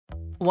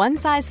One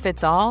size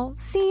fits all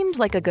seemed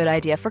like a good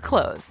idea for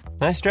clothes.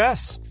 Nice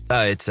dress.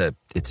 It's a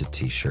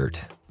T-shirt.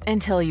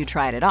 Until you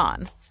tried it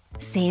on.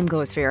 Same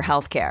goes for your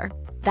healthcare.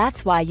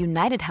 That's why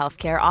United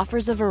Healthcare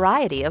offers a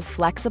variety of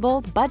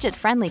flexible,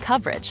 budget-friendly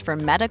coverage for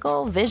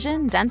medical,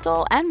 vision,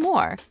 dental, and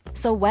more.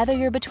 So whether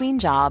you're between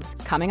jobs,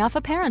 coming off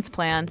a parent's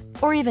plan,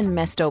 or even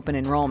missed open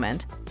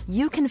enrollment,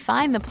 you can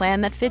find the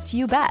plan that fits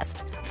you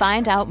best.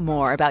 Find out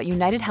more about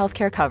United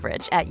Healthcare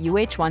coverage at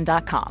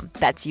uh1.com.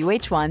 That's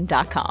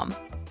uh1.com.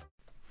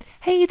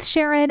 Hey, it's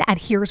Sharon, and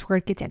here's where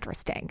it gets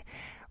interesting.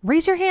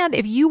 Raise your hand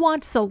if you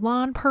want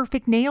salon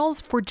perfect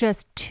nails for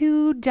just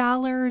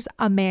 $2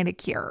 a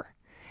manicure.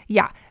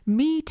 Yeah,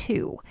 me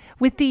too.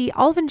 With the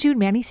Olive & June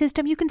Mani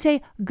system, you can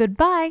say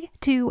goodbye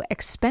to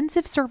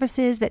expensive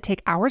services that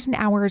take hours and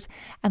hours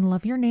and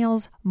love your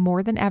nails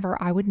more than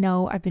ever. I would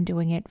know. I've been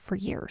doing it for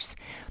years.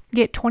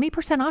 Get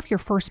 20% off your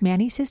first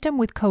Mani system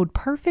with code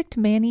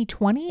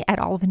PERFECTMANI20 at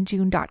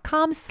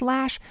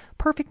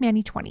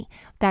oliveandjune.com/PERFECTMANI20.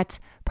 That's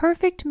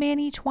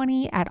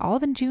PERFECTMANI20 at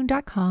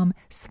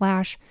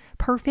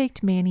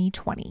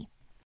oliveandjune.com/PERFECTMANI20.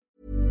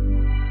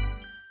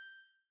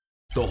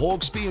 The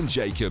Hawksby and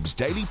Jacobs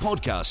Daily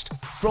Podcast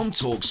from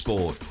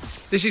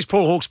TalkSport. This is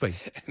Paul Hawksby.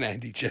 And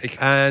Andy Jacobs.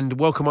 And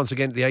welcome once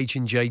again to the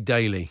H&J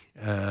Daily,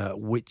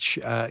 which,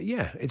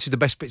 it's the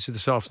best bits of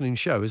this afternoon's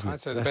show, isn't it?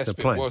 I'd say the best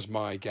bit was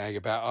my gag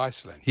about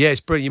Iceland. Yeah, it's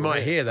brilliant. You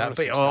might hear that.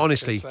 But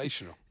honestly,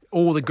 sensational.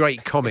 All the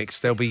great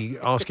comics, they'll be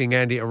asking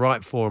Andy to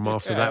write for them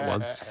after that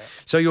one.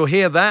 So you'll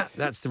hear that.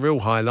 That's the real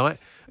highlight.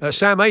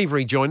 Sam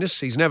Avery joined us.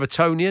 He's an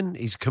Evertonian,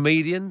 he's a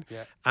comedian,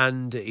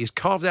 and he's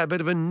carved out a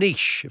bit of a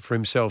niche for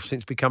himself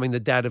since becoming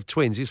the dad of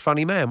twins. He's a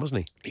funny man,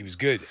 wasn't he? He was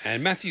good.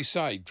 And Matthew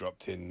Syed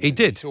dropped in. He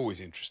did. It's always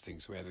interesting,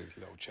 so we had a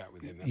little chat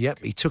with him. Yep,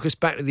 he took us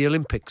back to the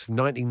Olympics of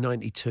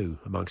 1992,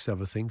 amongst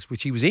other things,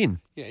 which he was in.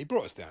 Yeah, he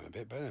brought us down a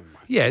bit, but never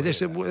mind. Yeah,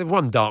 there's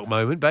one dark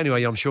moment, but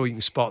anyway, I'm sure you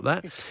can spot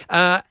that.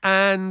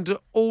 And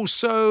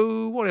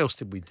also, what else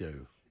did we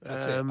do?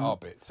 That's it, our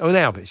bits. Oh, and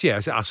our bits, yeah. It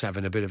was us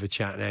having a bit of a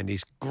chat and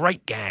Andy's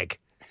great gag.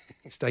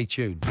 Stay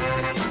tuned. Good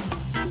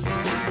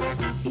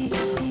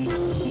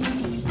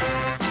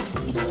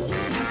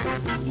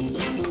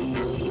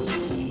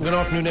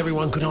afternoon,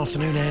 everyone. Good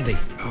afternoon, Andy.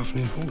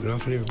 Afternoon, Paul. Good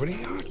afternoon,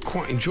 everybody. I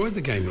quite enjoyed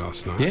the game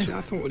last night. Yeah.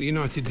 I thought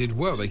United did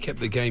well. They kept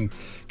the game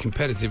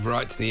competitive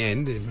right to the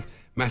end. And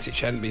Matic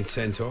hadn't been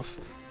sent off.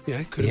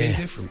 Yeah, could have been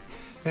different.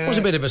 It was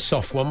a bit of a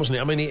soft one, wasn't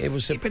it? I mean, it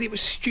was... But it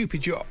was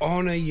stupid. You're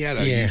on a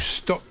yellow. Yeah. You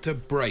stopped a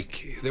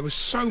break. There was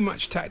so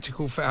much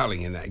tactical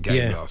fouling in that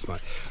game last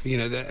night. You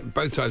know,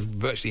 both sides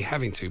virtually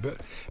having to. But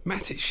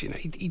Matic, you know,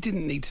 he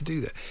didn't need to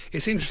do that.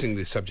 It's interesting,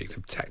 this subject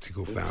of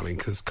tactical fouling,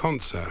 because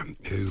Konsa,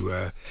 who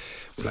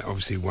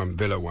obviously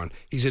won,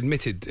 he's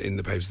admitted in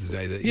the papers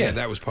today that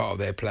that was part of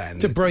their plan.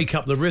 To break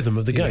up the rhythm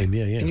of the game,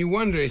 yeah. And you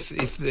wonder if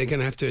they're going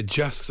to have to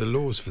adjust the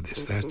laws for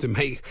this. They have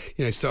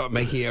to start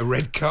making it a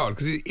red card,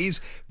 because it is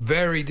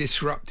very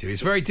disruptive.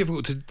 It's very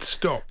difficult to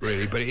stop,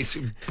 really, but it's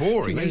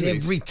boring, isn't it?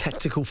 Every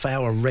tactical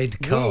foul a red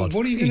card. Well,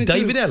 what are you going to do?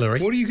 David Ellery.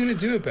 What are you going to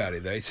do about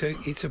it, though?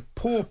 It's a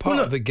poor part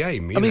of the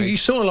game. You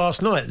saw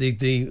last night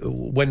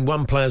when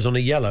one player's on a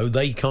yellow,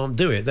 they can't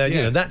do it.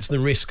 You know, that's the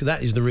risk.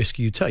 That is the risk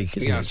you take,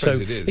 isn't it? I suppose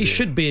it is. It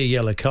should be a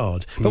yellow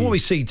card. But what we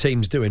see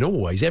teams doing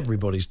always,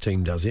 everybody's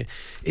team does it,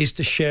 is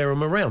to share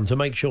them around to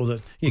make sure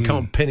that you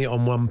can't pin it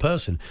on one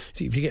person.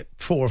 See, if you get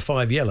 4 or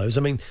 5 yellows,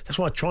 I mean, that's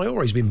why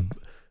Traore's been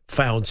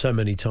fouled so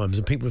many times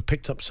and people have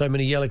picked up so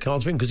many yellow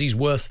cards for him because he's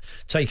worth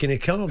taking a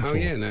card for. Oh,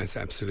 yeah, no, that's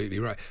absolutely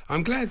right.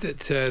 I'm glad that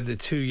the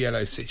 2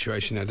 yellow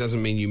situation now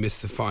doesn't mean you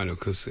missed the final,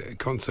 because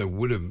Konsa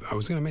would have... I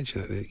was going to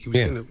mention that. He was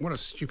going to... What a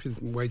stupid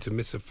way to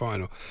miss a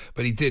final.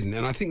 But he didn't,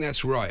 and I think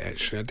that's right,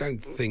 actually. I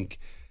don't think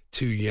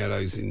 2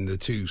 yellows in the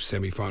 2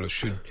 semi-finals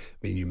should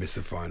mean you miss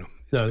a final.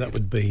 No, that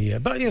would be...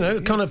 but, you know,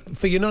 kind of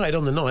for United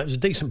on the night, it was a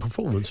decent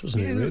performance,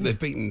 wasn't it? Yeah, really? They've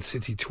beaten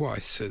City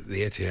twice at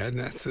the Etihad, and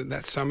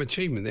that's some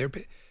achievement. They're a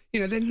bit... You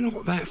know, they're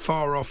not that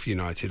far off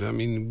United. I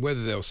mean,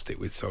 whether they'll stick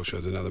with Solskjaer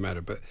is another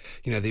matter. But,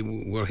 you know,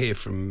 we'll hear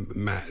from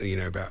Matt, you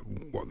know, about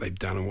what they've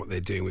done and what they're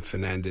doing with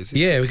Fernandes.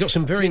 We've got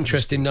some very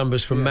interesting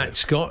numbers from Matt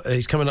Scott.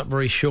 He's coming up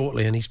very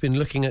shortly, and he's been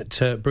looking at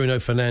Bruno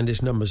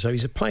Fernandes' numbers. So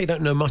he's a player you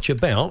don't know much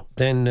about,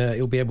 then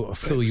he'll be able to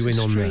fill you in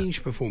on that.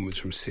 Strange performance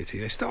from City.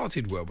 They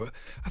started well, but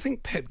I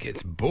think Pep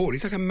gets bored.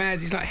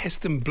 He's like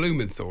Heston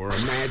Blumenthal, or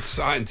a mad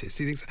scientist.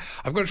 He thinks,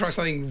 I've got to try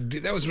something.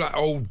 That was like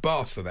old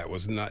Barca, that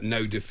was, like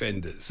no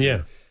defenders.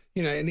 Yeah.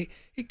 You know, and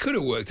he could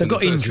have worked. They've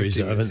got injuries,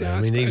 haven't they? I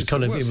mean, he was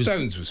kind of...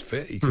 Stones was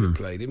fit. He could have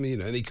played him, you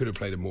know, and he could have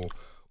played a more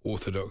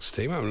orthodox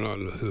team. I'm not...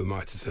 Who am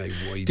I to say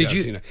what he does?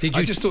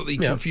 I just thought that he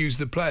confused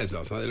the players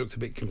last night. They looked a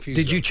bit confused.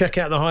 Did you check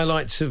out the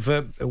highlights of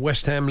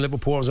West Ham,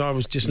 Liverpool? I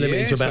was just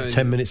limited to about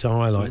 10 minutes of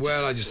highlights.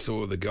 Well, I just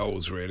saw the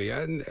goals, really,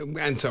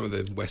 and some of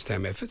the West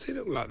Ham efforts. It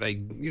looked like they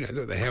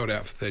held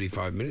out for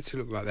 35 minutes. It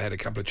looked like they had a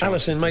couple of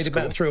chances. Alisson made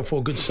about 3 or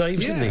 4 good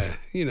saves, didn't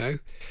he? You know,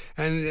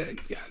 and I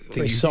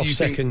think soft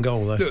second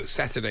goal, though. Look,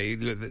 Saturday,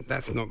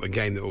 that's not the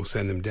game that will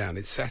send them down.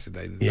 It's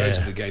Saturday. Those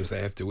are the games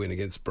they have to win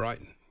against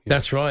Brighton.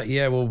 That's right,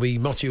 yeah.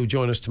 Motty will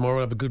join us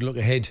tomorrow. Have a good look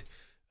ahead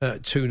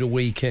to the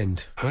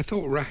weekend. I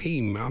thought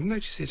Raheem, I've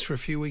noticed this for a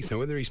few weeks now,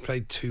 whether he's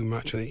played too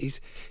much. I think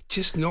he's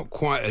just not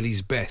quite at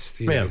his best.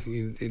 You know,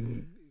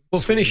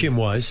 well,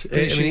 finishing-wise,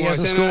 he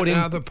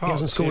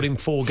hasn't scored in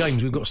 4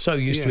 games. We've got so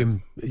used to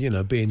him,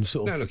 being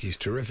sort of... No, look, he's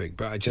terrific,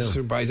 but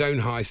by his own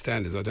high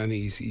standards, I don't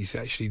think he's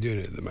actually doing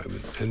it at the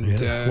moment. And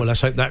well,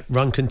 let's hope that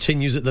run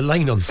continues at the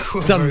Lane on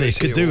Sunday.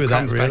 Could do with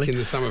that, really. Back in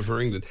the summer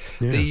for England.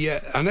 Yeah.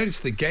 I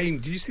noticed the game...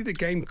 Did you see the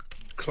game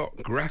clock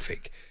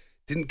graphic?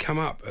 Didn't come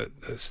up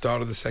at the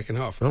start of the second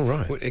half. Oh,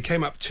 right. It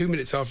came up 2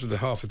 minutes after the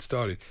half had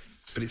started.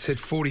 But it said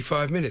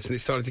 45 minutes and it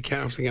started to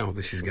count. I was thinking,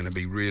 this is going to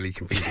be really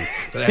confusing.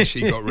 But they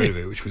actually got rid of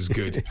it, which was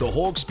good. The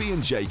Hawksbee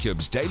and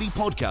Jacobs Daily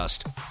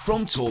Podcast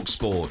from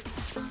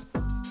TalkSport.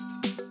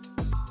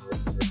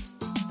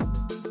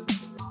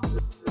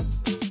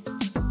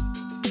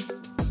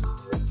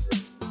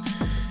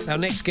 Our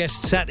next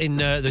guest sat in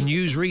the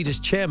newsreader's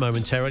chair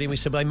momentarily, and we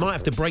said they might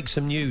have to break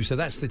some news, so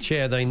that's the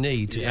chair they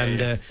need.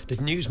 The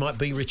news might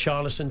be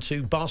Richarlison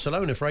to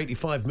Barcelona for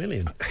 85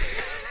 million.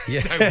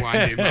 Don't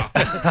wind him up.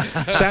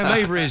 Sam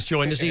Avery has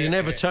joined us. He's an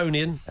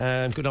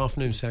Evertonian. Good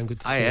afternoon, Sam. Good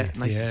to see you.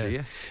 Nice to see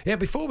you. Yeah,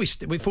 before we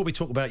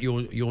talk about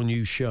your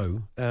new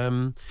show,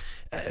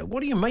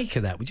 what do you make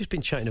of that? We've just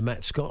been chatting to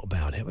Matt Scott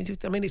about it.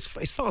 I mean,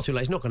 it's far too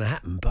late. It's not going to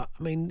happen. But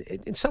I mean,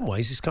 in some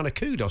ways, it's kind of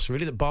kudos,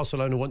 really, that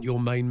Barcelona want your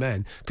main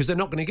man, because they're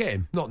not going to get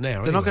him. Not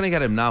now. They're not going to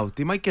get him now.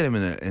 They might get him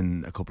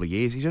in a couple of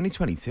years. He's only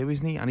 22,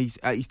 isn't he? And he's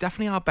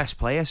definitely our best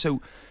player. So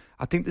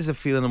I think there's a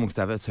feeling amongst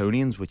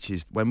Evertonians, which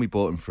is when we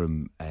bought him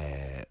from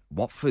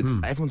Watford,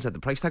 everyone said the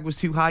price tag was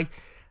too high.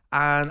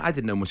 And I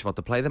didn't know much about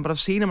the player then, but I've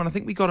seen him, and I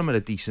think we got him at a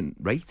decent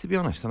rate, to be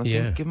honest. And I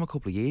think give him a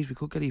couple of years, we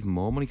could get even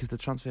more money, because the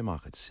transfer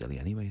market's silly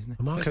anyway, isn't it?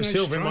 Well, Marco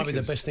Silva, it might be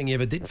the best thing he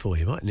ever did for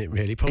you, mightn't it,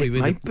 really? Probably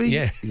might be.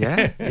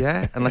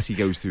 Yeah. Unless he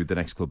goes through the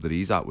next club that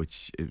he's at,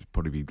 which is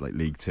probably be like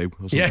League 2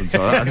 or something. Yeah.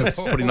 So that's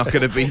probably not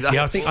going to be that.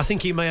 Yeah, I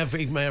think he may have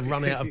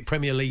run out of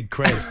Premier League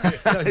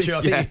cred. Don't you?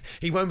 I think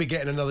he won't be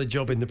getting another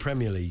job in the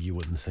Premier League, you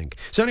wouldn't think.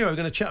 So anyway, we're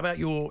going to chat about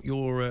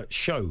your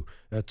show,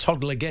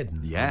 Toddlergeddon.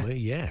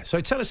 Yeah. So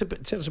tell us a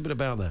bit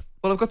about that.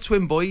 Well, I've got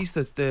twin boys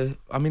that they're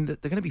going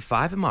to be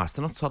 5 in March.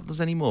 They're not toddlers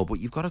anymore, but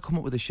you've got to come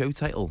up with a show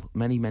title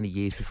many, many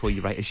years before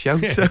you write a show.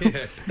 So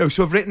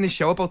I've written this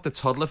show about the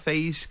toddler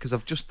phase, because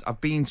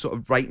I've been sort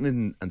of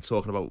writing and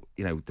talking about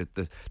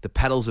the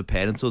perils of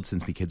parenthood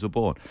since my kids were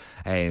born.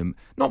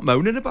 Not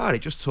moaning about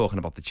it, just talking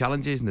about the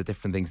challenges and the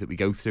different things that we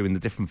go through in the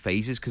different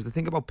phases. Because the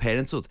thing about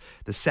parenthood,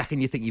 the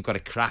second you think you've got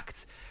it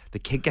cracked, the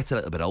kid gets a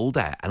little bit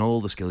older and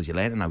all the skills you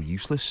learn are now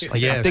useless.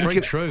 It's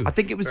very true. I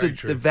think it was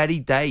the very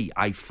day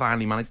I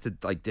finally managed to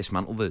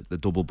dismantle the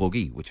double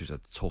buggy, which was a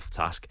tough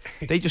task.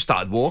 They just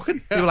started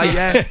walking. They were like,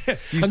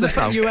 and the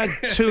fact you had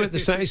 2 at the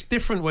same, it's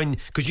different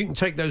because you can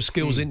take those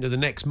skills into the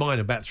next mine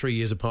about 3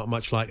 years apart,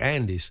 much like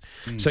Andy's.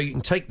 So you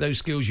can take those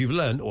skills you've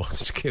learned,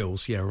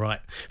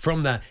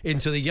 from that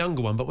into the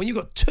younger one. But when you've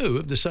got 2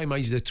 of the same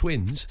age, they're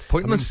twins.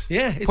 Pointless.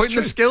 It's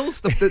pointless true.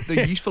 skills.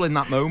 They're useful in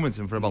that moment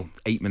and for about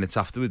 8 minutes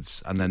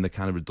afterwards, and then they're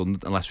kind of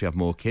redundant unless we have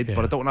more kids.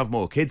 But I don't want to have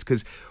more kids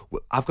because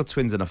I've got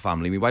twins in a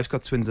family. My wife's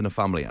got twins in a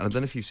family, and I don't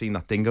know if you've seen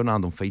that thing going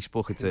around on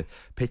Facebook. It's a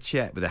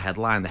picture with a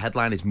headline. The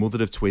headline is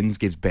 "Mother of Twins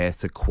gives birth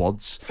to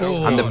quads,"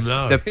 and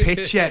the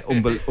picture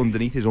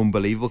underneath is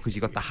unbelievable, because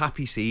you got the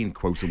happy scene,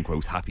 quote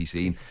unquote happy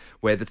scene,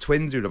 where the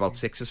twins who are about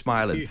 6 are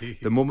smiling.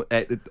 The mum,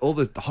 all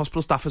the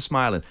hospital staff are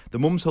smiling. The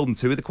mum's holding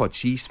 2 of the quads,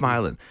 she's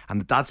smiling, and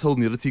the dad's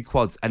holding the other 2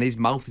 quads, and his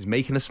mouth is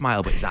making a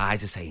smile, but his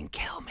eyes are saying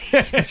 "kill me."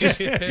 It's just,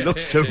 he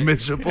looks so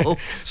miserable.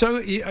 So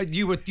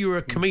you were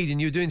a comedian.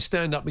 You were doing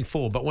stand up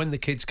before, but when the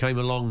kids came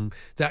along,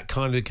 that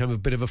kind of became a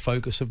bit of a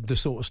focus of the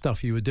sort of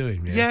stuff you were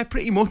doing. Yeah,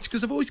 pretty much,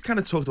 because I've always kind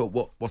of talked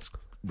about what's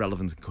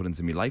relevant and current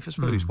in my life, I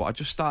suppose. But I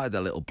just started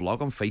a little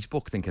blog on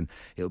Facebook, thinking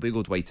it'll be a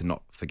good way to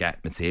not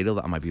forget material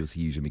that I might be able to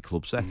use in my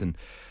club set. And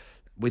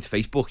with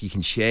Facebook, you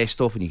can share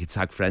stuff and you can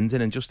tag friends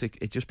in, and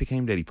it just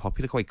became really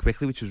popular quite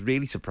quickly, which was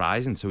really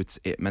surprising. So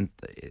it meant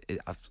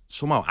I've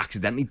somehow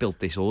accidentally built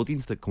this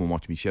audience that come and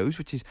watch me shows,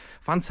 which is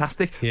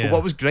fantastic. Yeah. But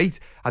what was great,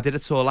 I did a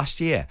tour last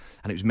year,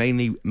 and it was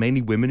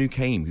mainly women who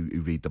came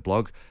who read the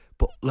blog,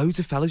 but loads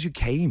of fellas who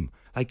came.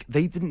 Like,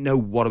 they didn't know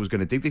what I was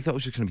going to do. They thought I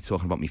was just going to be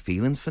talking about my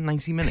feelings for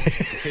 90 minutes.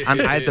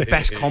 And I had the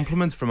best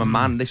compliment from a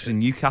man. This was in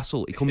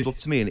Newcastle. He comes up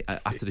to me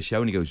after the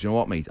show and he goes, "You know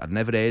what, mate? I'd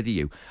never heard of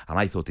you. And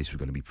I thought this was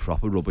going to be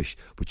proper rubbish.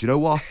 But you know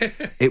what?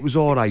 It was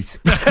all right."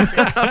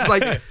 I was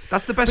like,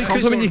 that's the best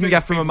compliment you can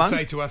get from a man.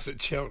 Say to us at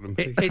Cheltenham.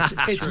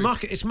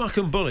 It's muck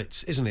and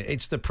bullets, isn't it?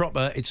 It's the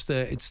proper, it's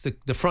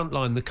the front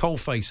line, the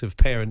coalface of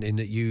parenting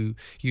that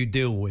you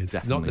deal with.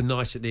 Definitely. Not the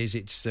niceties.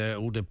 It's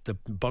all the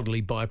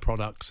bodily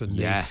byproducts and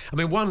yeah.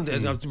 one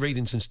I was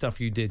reading some stuff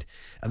you did,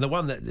 and the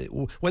one that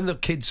when the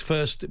kids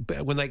first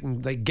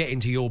when they get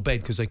into your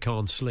bed because they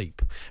can't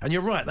sleep, and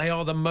you're right, they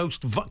are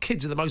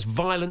kids are the most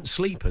violent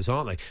sleepers,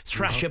 aren't they?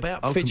 Thrash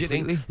about,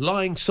 fidgeting, completely.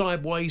 Lying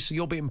sideways, so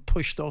you're being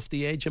pushed off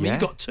the edge. I mean,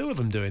 you've got two of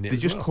them doing it. They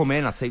just come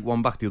in, I take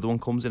one back, the other one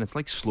comes in. It's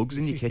like slugs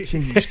in your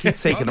kitchen. You just keep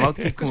taking them out,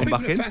 keep coming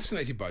back in. People are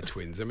fascinated by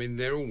twins. I mean,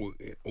 they're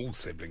all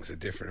siblings are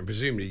different, and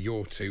presumably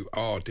your two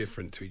are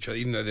different to each other,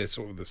 even though they're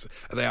sort of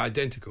are they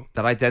identical?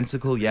 They're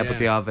identical, yeah, but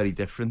they are very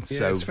different. Yeah,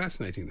 so it's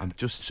fascinating. Then.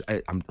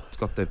 I'm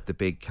got the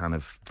big kind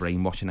of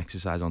brainwashing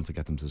exercise on to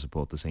get them to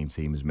support the same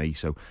team as me.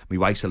 So my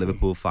wife's a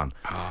Liverpool fan.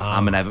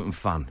 I'm an Everton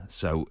fan.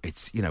 So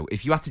it's,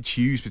 if you had to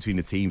choose between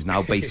the teams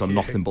now based on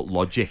nothing but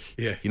logic,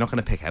 you're not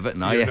going to pick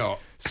Everton, are you? Not.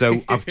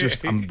 So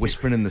I'm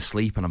whispering in the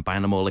sleep and I'm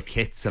buying them all the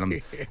kits,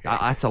 and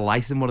I had to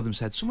lie to them. One of them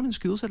said, someone in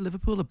school said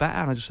Liverpool are better,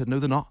 and I just said, no,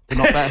 they're not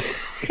better.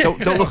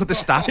 don't look at the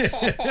stats.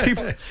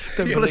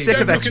 People are sick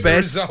of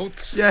experts. Look at the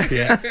results.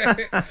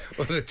 Yeah.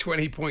 Or the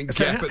 20-point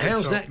so gap.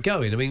 How's that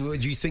going? I mean,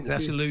 do you think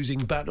that's a losing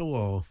battle,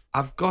 or?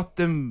 I've got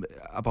them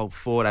about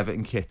 4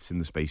 Everton kits in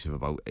the space of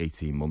about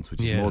 18 months,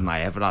 which is more than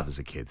I ever had as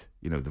a kid.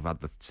 They've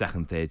had the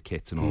second, third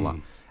kits and all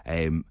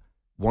that.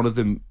 One of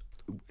them,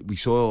 we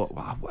saw,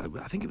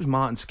 I think it was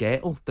Martin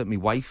Skirtle that my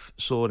wife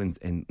saw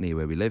in near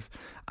where we live,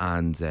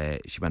 and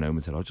she went home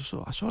and said,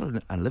 I saw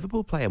a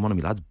Liverpool player, and one of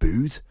my lads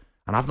booed,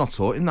 and I've not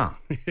taught him that,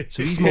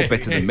 so he's more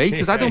bitter than me,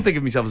 because I don't think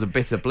of myself as a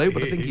bitter bloke,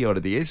 but I think he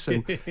already is,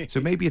 so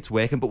maybe it's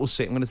working. But we'll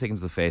see. I'm going to take him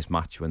to the first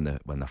match when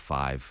they're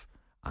 5,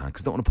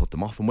 because I don't want to put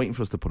them off. I'm waiting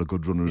for us to put a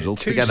good run of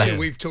results together. Soon.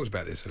 We've talked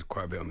about this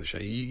quite a bit on the show.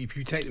 If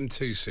you take them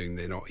too soon,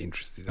 they're not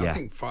interested. I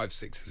think 5,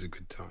 6 is a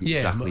good time. Yeah,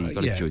 exactly. You've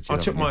got to judge. I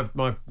took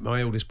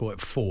my oldest boy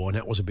at 4, and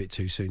that was a bit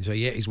too soon. So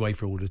he ate his way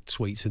for all the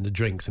sweets and the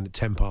drinks, and at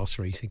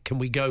 3:10 he said, "Can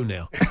we go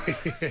now?"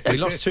 We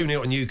lost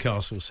 2-0 to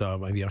Newcastle, so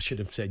maybe I should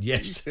have said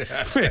yes.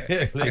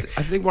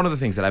 I think one of the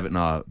things that Everton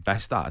are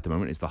best at the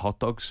moment is the hot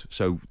dogs.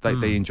 So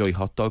they enjoy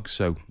hot dogs.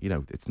 So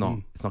it's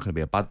not going to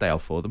be a bad day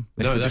out for them.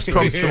 No, that's just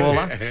promised them all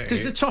that.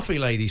 Does the toffee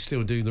lady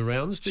still do the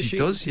rounds? She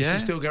does, yeah.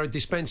 Does she still go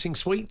dispensing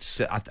sweets?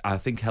 So I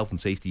think health and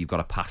safety, you've got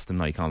to pass them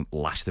now. You can't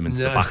lash them into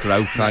the back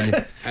row, can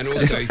you? And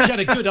also, she had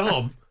a good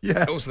arm.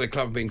 Yeah. Also, the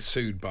club being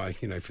sued by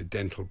for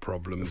dental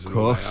problems. Of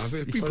course.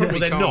 And well,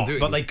 they're not,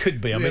 but they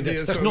could be. I mean,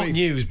 that's not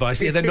news, but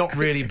they're not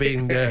really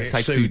being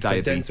Type 2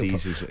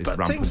 diabetes is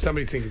rampant.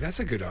 Somebody's thinking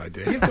that's a good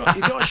idea. You've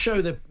got to show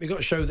the.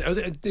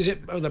 Is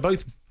it? They're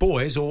both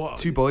boys or what?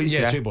 2 boys.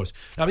 Yeah, 2 boys.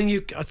 I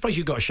mean, I suppose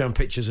you've got to show them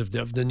pictures of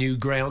the new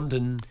ground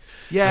and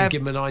give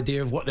them an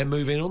idea of what they're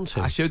moving on to.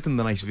 I showed them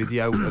the nice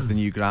video of the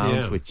new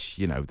ground, which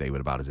they were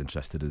about as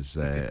interested as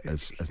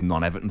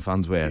non-Everton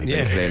fans were. I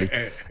think,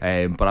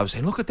 really. But I was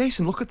saying, look at this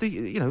and look at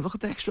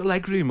the extra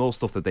leg room, all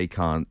stuff that they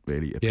can't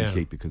really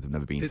appreciate because they've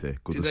never been to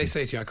Goodison. Did they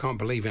say to you, I can't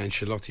believe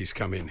Ancelotti's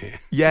come in here?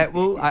 Yeah,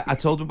 well, I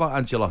told them about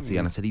Ancelotti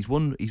and I said he's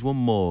won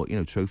more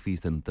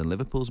trophies than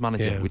Liverpool's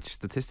manager, which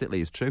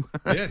statistically is true.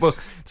 Yes. But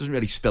it doesn't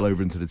really spill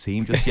over into the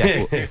team just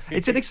yet. But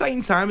it's an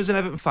exciting time as an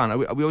Everton fan.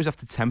 We always have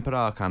to temper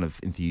our kind of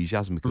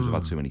enthusiasm because we've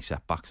had so many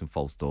setbacks and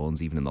false dawns,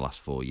 even in the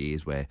last 4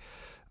 years, where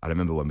I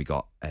remember when we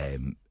got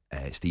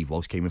Steve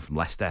Walsh came in from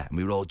Leicester and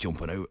we were all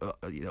jumping up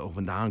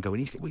and down going,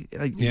 he's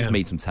just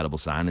made some terrible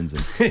signings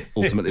and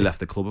ultimately left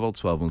the club about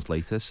 12 months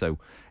later. So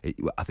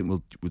I think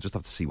we'll just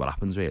have to see what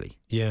happens, really.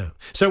 Yeah.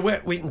 So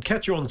we can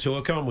catch you on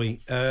tour, can't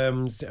we?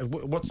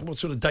 What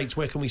sort of dates?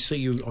 Where can we see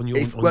you on your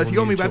if you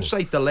go on my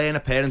website,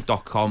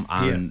 thelearnerparent.com,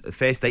 and the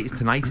first date is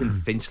tonight in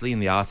Finchley in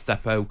the Arts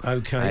Depot.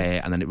 Okay.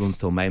 And then it runs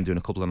till May. I'm doing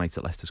a couple of nights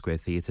at Leicester Square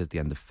Theatre at the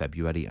end of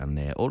February,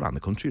 and all around the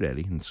country,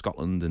 really, in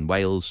Scotland and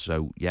Wales.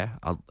 So yeah,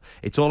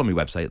 it's all on my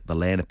website,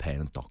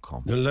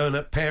 thelearnerparent.com. The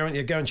Learner Parent,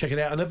 you go and check it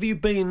out. And have you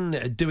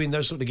been doing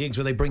those sort of gigs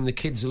where they bring the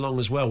kids along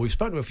as well? We've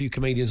spoken to a few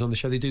comedians on the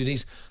show. They do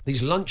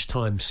these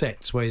lunchtime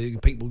sets where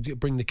people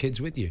bring the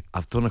kids with you.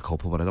 I've done a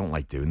couple, but I don't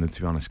like doing them,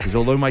 to be honest, because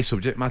although my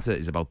subject matter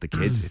is about the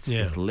kids,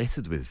 it's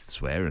littered with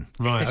swearing.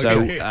 Right.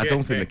 So I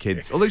don't think the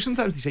kids, although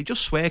sometimes they say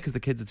just swear because the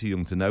kids are too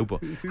young to know,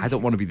 but I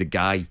don't want to be the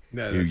guy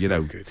who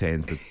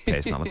turns the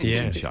personality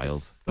into a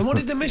child. And what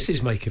did the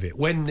missus make of it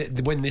when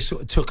this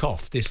sort of took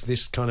off?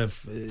 This kind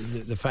of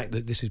the fact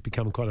that this has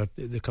become quite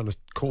the kind of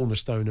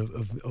cornerstone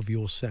of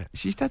your set.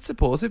 She's dead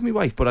supportive, my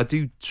wife, but I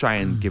do try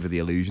and give her the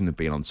illusion that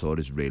being on tour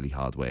is really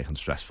hard work and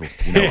stressful.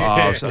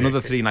 So another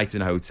 3 nights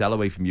in a hotel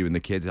away from you and the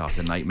kids. It's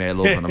a nightmare,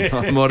 love, and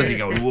I'm already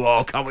going,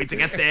 whoa, can't wait to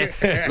get there.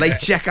 Late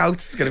checkout,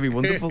 it's going to be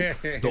wonderful.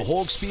 The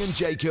Hawksby and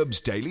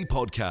Jacobs Daily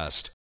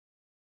Podcast.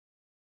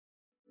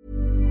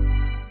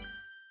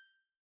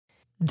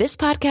 This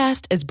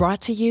podcast is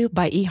brought to you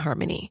by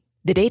eHarmony,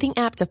 the dating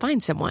app to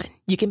find someone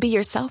you can be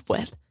yourself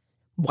with.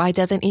 Why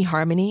doesn't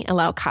eHarmony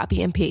allow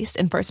copy and paste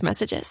in first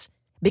messages?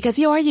 Because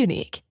you are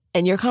unique,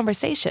 and your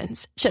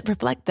conversations should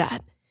reflect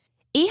that.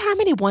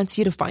 eHarmony wants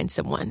you to find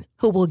someone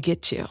who will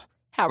get you.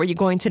 How are you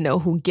going to know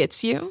who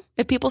gets you?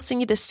 If people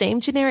send you the same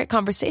generic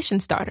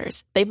conversation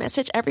starters they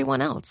message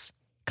everyone else.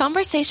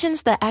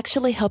 Conversations that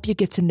actually help you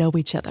get to know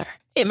each other.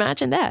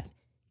 Imagine that.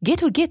 Get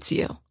who gets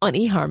you on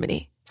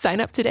eHarmony.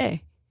 Sign up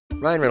today.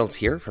 Ryan Reynolds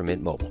here from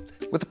Mint Mobile.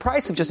 With the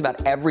price of just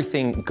about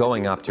everything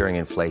going up during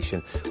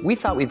inflation, we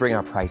thought we'd bring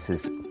our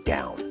prices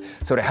down.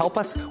 So to help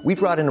us, we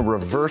brought in a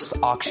reverse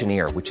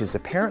auctioneer, which is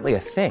apparently a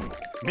thing.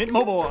 Mint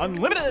Mobile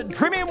Unlimited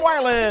Premium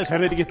Wireless. How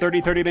to get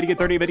 30, 30, bit to get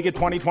 30, bit to get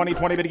 20, 20,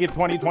 20, bit to get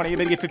 20, 20,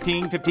 bit to get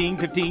 15, 15,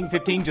 15,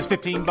 15, just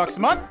 $15 a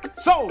month?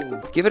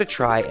 Sold! Give it a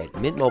try at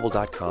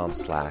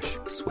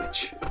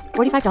mintmobile.com/switch.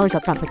 $45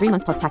 up front for 3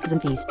 months plus taxes and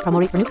fees.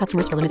 Promo rate for new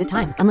customers for limited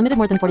time. Unlimited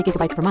more than 40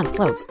 gigabytes per month.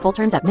 Slows full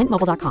terms at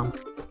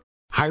mintmobile.com.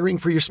 Hiring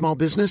for your small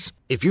business?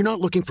 If you're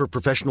not looking for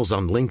professionals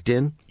on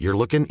LinkedIn, you're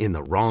looking in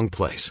the wrong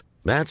place.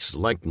 That's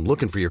like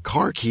looking for your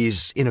car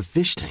keys in a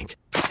fish tank.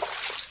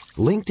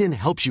 LinkedIn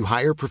helps you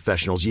hire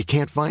professionals you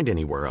can't find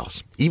anywhere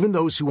else, even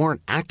those who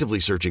aren't actively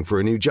searching for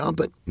a new job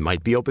but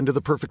might be open to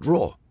the perfect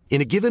role. In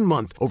a given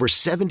month, over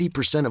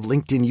 70% of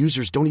LinkedIn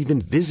users don't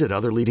even visit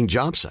other leading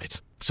job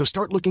sites. So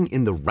start looking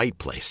in the right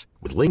place.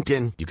 With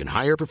LinkedIn, you can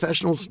hire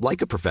professionals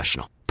like a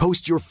professional.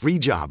 Post your free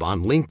job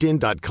on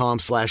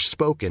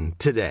linkedin.com/spoken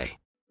today.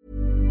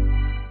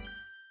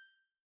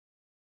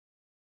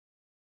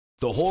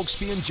 The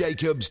Hawksby and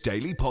Jacobs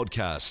Daily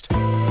Podcast.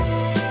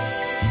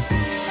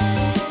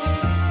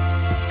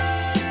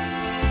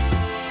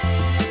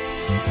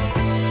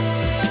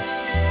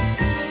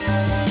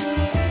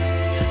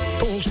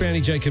 Andy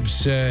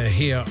Jacobs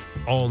here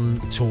on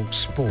Talk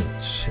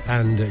Sport,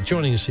 and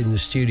joining us in the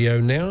studio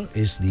now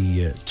is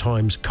the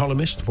Times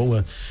columnist,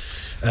 former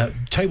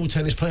table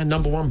tennis player,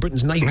 number one,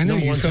 Britain's number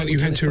one. You felt you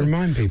had to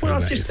remind people. Well,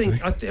 of I just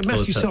think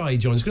Matthew Sy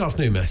joins. Good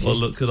afternoon, Matthew. Well,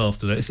 look, good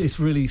afternoon. It's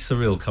really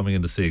surreal coming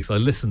in to see you because I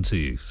listen to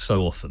you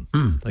so often,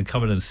 and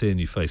coming in and seeing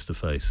you face to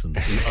face, and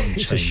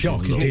it's a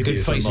shock, isn't it?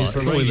 Good faces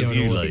for radio, or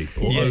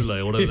Ole,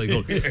 or whatever they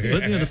call it.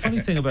 But the funny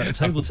thing about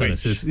table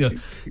tennis is, it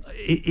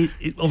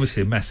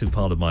obviously a massive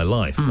part of my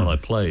life when I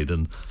played,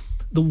 and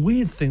the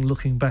weird thing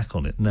looking back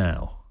on it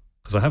now,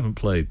 because I haven't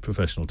played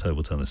professional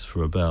table tennis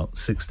for about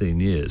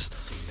 16 years.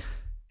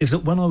 Is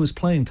that when I was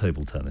playing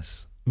table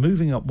tennis,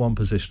 moving up one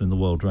position in the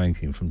world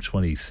ranking from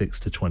 26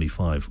 to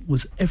 25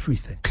 was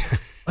everything.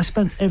 I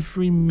spent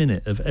every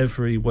minute of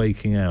every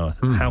waking hour,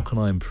 how can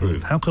I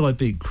improve? How can I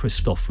beat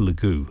Christophe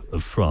Legout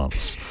of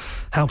France?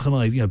 How can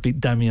I beat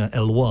Damien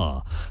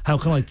Eloire? How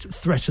can I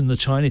threaten the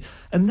Chinese?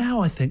 And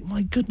now I think,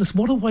 my goodness,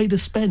 what a way to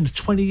spend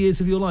 20 years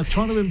of your life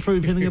trying to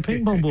improve hitting a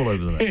ping pong ball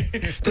over the net.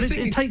 But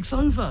it takes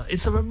over.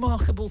 It's a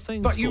remarkable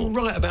thing. But you're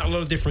right about a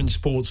lot of different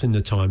sports in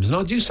the Times. And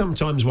I do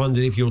sometimes wonder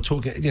if you're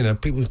talking,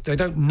 people, they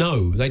don't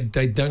know. They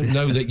don't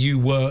know that you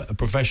were a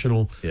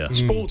professional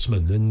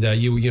sportsman and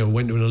you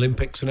went to an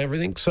Olympics and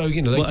everything. So,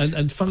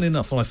 and funnily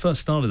enough, when I first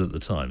started at the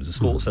Times, the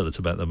sports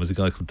editor back then was a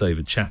guy called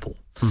David Chappell.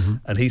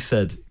 And he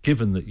said,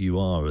 given that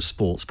you are a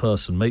sports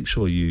person, make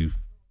sure you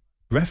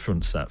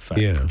reference that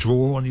fact.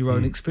 Draw on your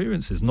own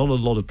experiences. Not a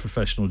lot of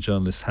professional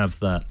journalists have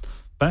that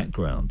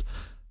background.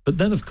 But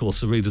then, of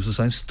course, the readers were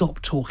saying,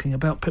 stop talking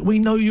about... We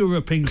know you're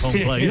a ping pong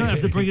player. You don't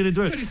have to bring it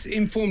into it. But it's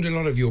informed a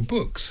lot of your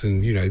books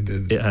and,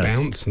 the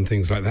bounce and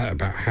things like that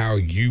about how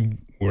you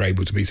were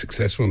able to be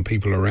successful and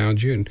people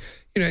around you. And,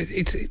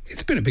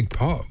 it's been a big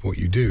part of what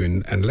you do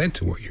and led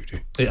to what you do.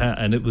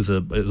 And it was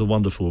a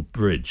wonderful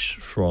bridge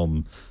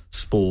from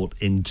sport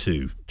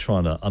into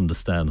trying to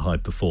understand high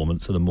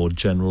performance at a more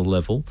general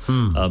level.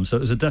 So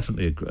it was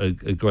definitely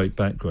a great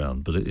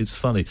background. But it's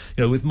funny,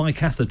 with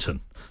Mike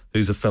Atherton,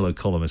 who's a fellow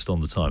columnist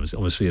on the Times,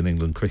 obviously an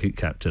England cricket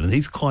captain, and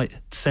he's quite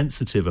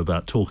sensitive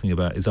about talking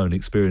about his own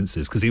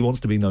experiences because he wants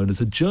to be known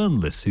as a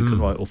journalist who can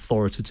write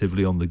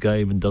authoritatively on the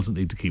game and doesn't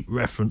need to keep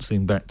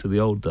referencing back to the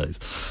old days.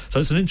 So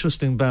it's an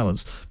interesting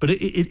balance. But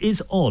it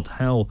is odd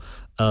how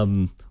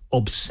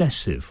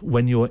obsessive,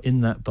 when you're in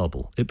that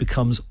bubble, it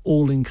becomes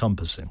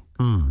all-encompassing.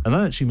 And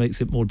that actually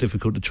makes it more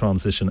difficult to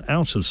transition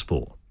out of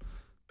sport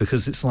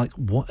because it's like,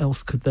 what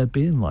else could there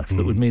be in life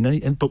that would mean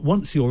anything? But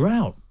once you're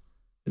out,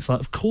 it's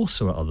like, of course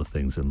there are other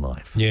things in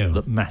life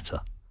that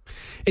matter.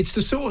 It's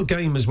the sort of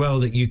game as well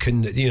that you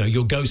can,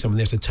 you'll go somewhere,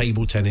 there's a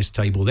table tennis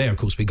table there. Of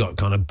course, we've got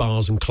kind of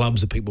bars and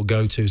clubs that people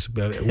go to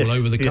all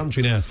over the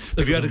country now.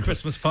 Have you had a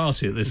Christmas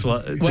party at this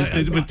one? Did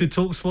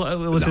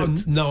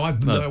TalkSport? No,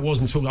 I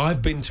wasn't talking.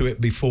 I've been to it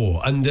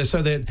before. And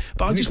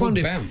but I just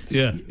wonder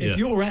if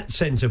you're at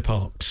Centre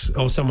Parks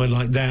or somewhere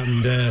like that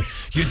and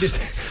you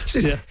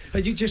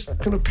you just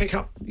kind of pick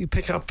up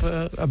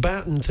a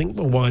bat and think,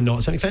 well, why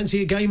not? So you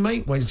fancy a game,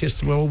 mate? We're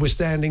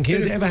standing here.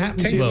 Has it ever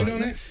happened to you?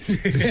 On it?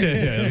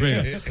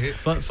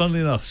 Funnily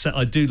enough,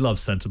 I do love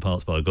Centre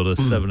Parks, but I've got a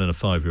 7 and a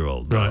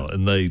 5-year-old now,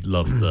 and they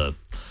love the...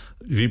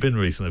 Have you been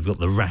recently? They've got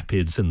the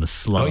rapids and the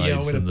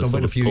slides and the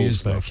sort of pool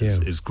stuff.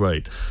 It's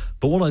great.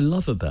 But what I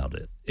love about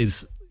it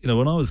is,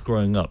 when I was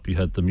growing up, you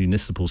had the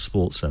municipal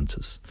sports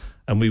centres,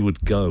 and we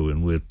would go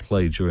and we'd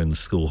play during the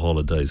school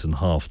holidays and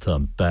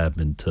half-term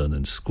badminton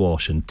and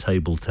squash and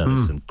table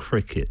tennis and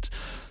cricket.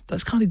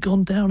 That's kind of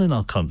gone down in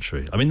our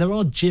country. I mean, there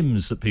are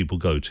gyms that people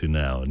go to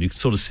now, and you can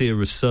sort of see a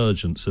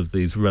resurgence of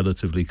these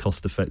relatively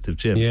cost-effective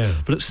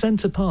gyms. But at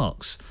Centre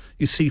Parks,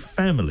 you see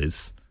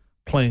families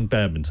playing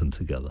badminton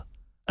together.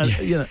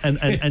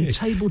 and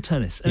table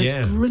tennis. And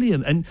it's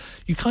brilliant. And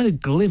you kind of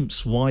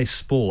glimpse why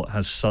sport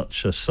has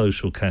such a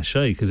social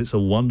cachet, because it's a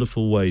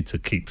wonderful way to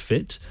keep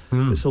fit.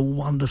 It's a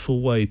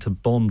wonderful way to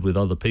bond with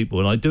other people.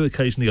 And I do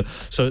occasionally go.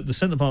 So at the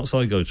Centre Parks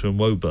I go to in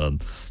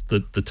Woburn,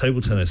 the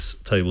table tennis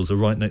tables are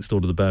right next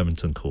door to the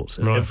badminton courts.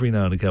 And every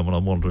now and again when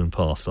I'm wandering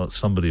past,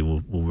 somebody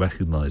will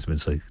recognise me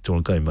and say, "Do you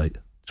want to go, mate?"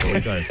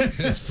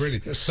 That's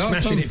brilliant.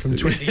 Smashing it from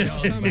 20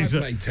 yards. Last time I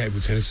played table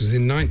tennis was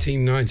in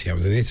 1990. I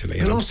was in Italy.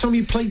 The last time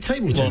you played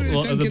table tennis?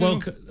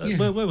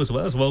 Where was it?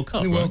 That was the World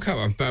Cup. The World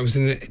Cup. I was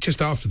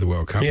just after the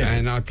World Cup,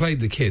 and I played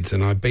the kids,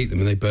 and I beat them,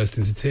 and they burst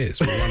into tears.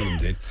 Well, one of them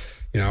did.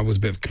 I was a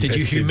bit of a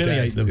competitive. Did you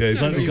humiliate them? Yeah,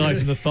 it's like the guy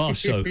from the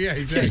Fast Show. Yeah,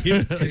 exactly.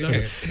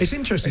 It's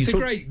interesting. It's a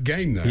great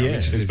game, though.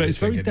 Yes, but it's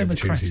very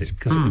democratic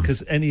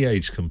because any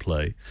age can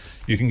play.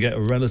 You can get a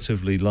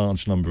relatively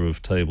large number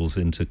of tables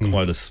into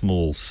quite a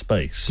small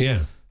space.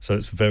 Yeah. So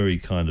it's very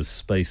kind of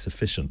space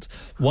efficient.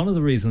 One of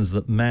the reasons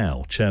that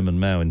Chairman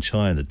Mao in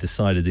China,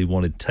 decided he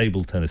wanted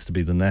table tennis to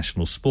be the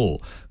national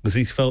sport was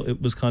he felt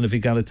it was kind of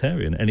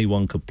egalitarian.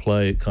 Anyone could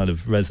play. It kind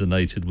of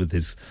resonated with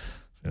his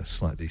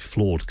slightly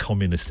flawed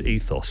communist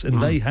ethos.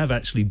 And they have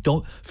actually,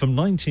 from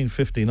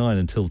 1959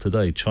 until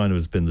today, China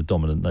has been the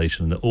dominant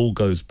nation. And it all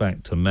goes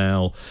back to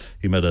Mao.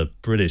 He met a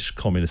British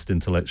communist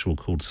intellectual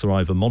called Sir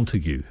Ivor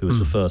Montagu, who was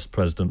the first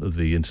president of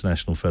the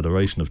International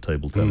Federation of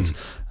Table Tennis.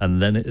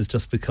 And then it has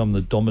just become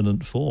the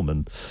dominant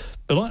form.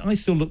 But I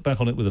still look back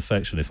on it with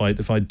affection. If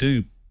I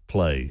do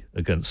play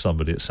against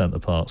somebody at Centre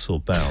Parks or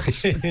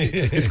Bounce,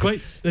 it's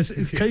great.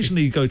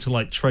 Occasionally you go to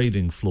like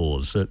trading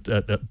floors at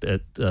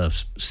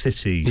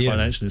city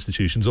financial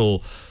institutions,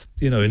 or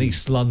in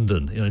East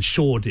London, in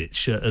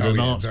Shoreditch at an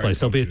arts place,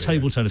 there'll be a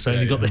table tennis and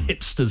you've got the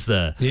hipsters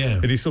there.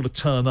 And you sort of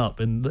turn up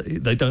and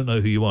they don't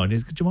know who you are. And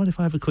do you mind if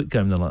I have a quick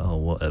game? And they're like, oh,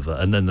 whatever.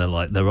 And then they're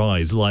like, their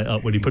eyes light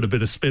up when you put a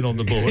bit of spin on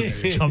the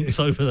board, jumps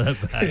over their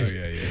back.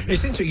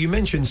 It's interesting. You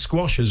mentioned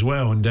squash as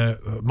well. And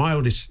my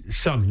oldest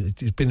son,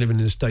 he's been living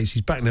in the States,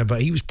 he's back now,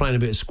 but he was playing a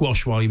bit of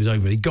squash while he was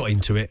over. He got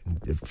into it,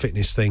 a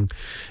fitness thing.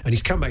 And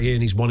he's come back here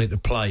and he's wanted to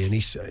play. And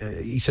he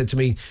said to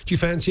me, do you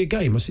fancy a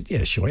game? I said,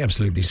 yeah, sure. He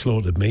absolutely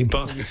slaughtered me.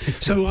 But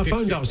so I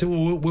phoned up and said,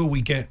 well, will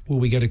we get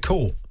a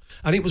court?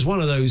 And it was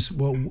one of those,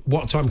 well,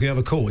 what time can you have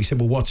a court? He said,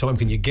 well, what time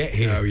can you get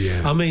here? Oh,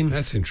 yeah. I mean,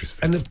 that's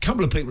interesting. And a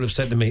couple of people have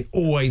said to me,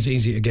 always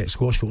easy to get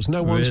squash courts.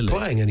 No one's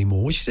playing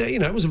anymore, which,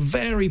 it was a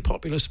very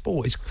popular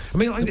sport. It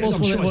was in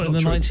the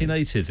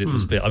 1980s, it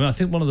was big. I mean, I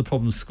think one of the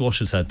problems squash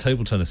has had,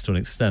 table tennis to an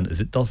extent,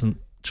 is it doesn't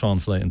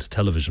translate into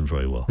television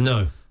very well.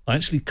 No. I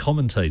actually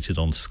commentated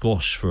on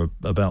squash for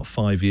about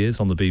 5 years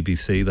on the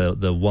BBC,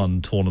 the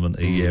one tournament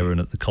a year and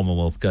at the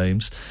Commonwealth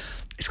Games.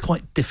 It's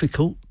quite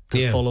difficult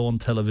to follow on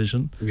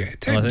television. Yeah,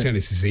 table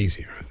tennis is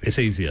easier. I think. It's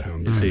easier.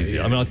 It's easier.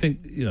 Yeah. I mean, I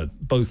think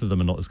both of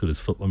them are not as good as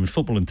football. I mean,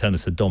 football and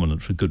tennis are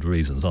dominant for good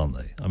reasons, aren't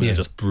they? I mean, they're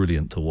just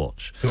brilliant to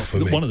watch. Not for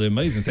me. One of the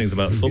amazing things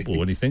about football,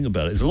 when you think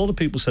about it, is a lot of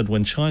people said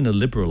when China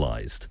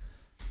liberalised,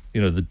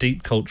 the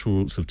deep cultural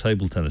roots of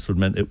table tennis would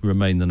meant it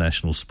remained the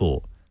national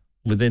sport.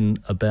 Within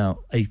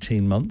about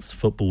 18 months,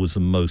 football was the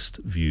most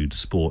viewed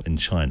sport in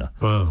China.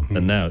 Wow.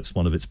 And now it's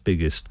one of its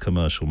biggest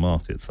commercial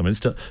markets. I mean,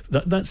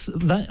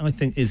 that I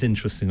think is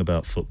interesting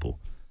about football.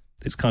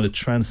 It's kind of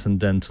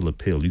transcendental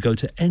appeal. You go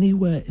to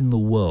anywhere in the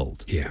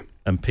world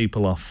and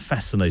people are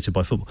fascinated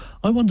by football.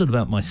 I wondered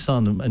about my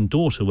son and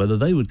daughter, whether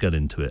they would get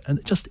into it.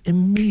 And just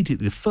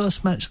immediately, the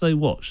first match they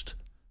watched,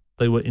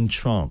 they were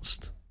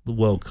entranced. The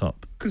World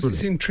Cup. Because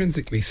it's an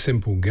intrinsically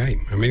simple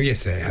game. I mean,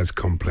 yes, it has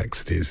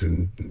complexities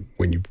and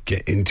when you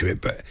get into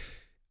it, but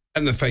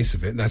on the face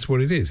of it, that's what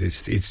it is.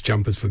 It's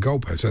jumpers for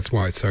goalposts. That's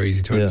why it's so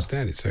easy to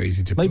understand. It's so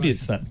easy to play. Maybe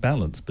it's that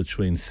balance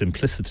between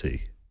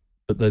simplicity,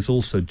 but there's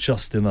also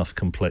just enough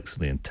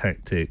complexity in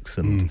tactics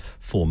and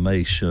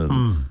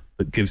formation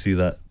that gives you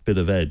that bit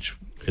of edge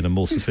in a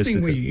more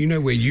sophisticated...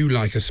 Thing where you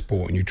like a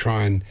sport and you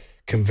try and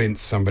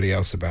convince somebody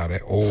else about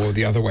it, or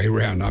the other way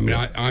around. I mean,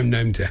 I'm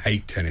known to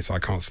hate tennis. I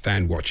can't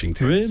stand watching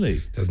tennis. Really?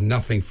 It does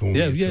nothing for me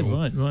at all.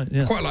 Right,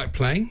 yeah. I quite like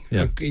playing.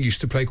 Yeah. I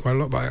used to play quite a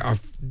lot, but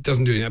it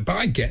doesn't do that. But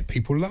I get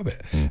people love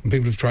it. And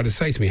people have tried to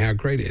say to me how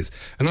great it is.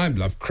 And I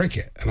love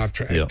cricket, and I've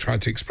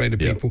tried to explain to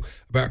people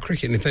about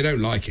cricket. And if they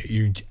don't like it,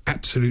 you're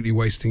absolutely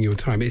wasting your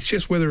time. It's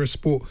just whether a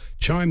sport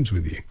chimes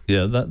with you.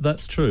 Yeah,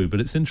 that's true.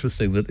 But it's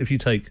interesting that if you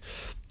take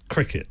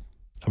cricket,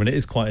 I mean, it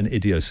is quite an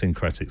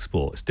idiosyncratic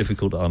sport. It's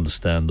difficult to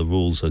understand. The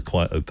rules are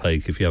quite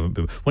opaque if you haven't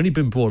been... When you've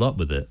been brought up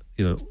with it,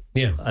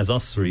 as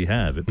us three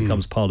have, it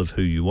becomes part of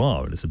who you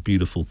are, and it's a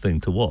beautiful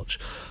thing to watch.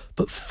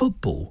 But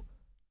football,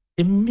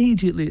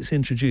 immediately it's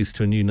introduced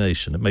to a new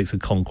nation. It makes a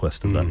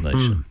conquest of that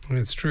nation.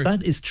 That's true.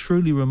 That is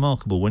truly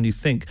remarkable when you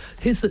think...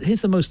 Here's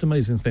the most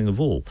amazing thing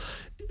of all.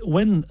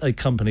 When a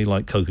company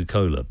like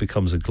Coca-Cola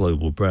becomes a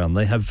global brand,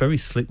 they have very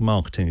slick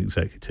marketing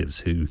executives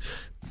who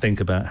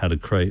think about how to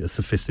create a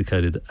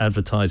sophisticated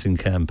advertising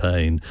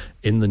campaign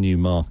in the new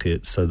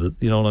market so that,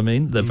 you know what I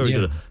mean? They're very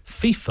good at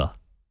FIFA.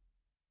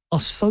 are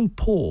so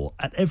poor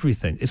at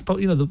everything. It's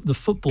probably, the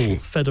Football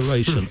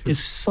Federation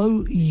is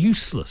so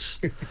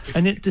useless.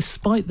 And yet,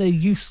 despite their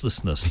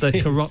uselessness, their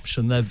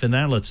corruption, their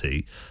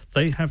venality,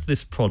 they have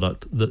this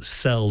product that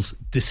sells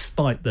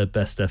despite their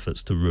best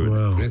efforts to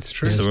ruin it. That's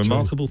true. It's a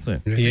remarkable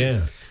thing. Yeah.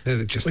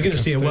 We're going to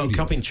see a World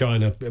Cup in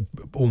China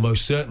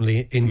almost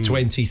certainly in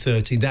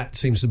 2030. That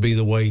seems to be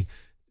the way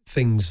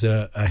things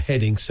are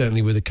heading,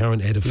 certainly with the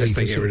current head of FIFA. Unless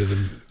they get rid of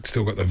them,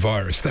 still got the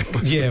virus. That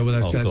must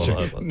that's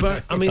true.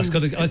 But I mean, I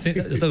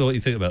don't know what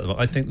you think about that.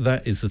 I think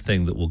that is the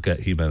thing that will get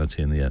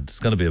humanity in the end. It's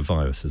going to be a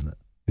virus, isn't it?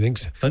 You think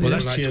so? Well,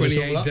 that's like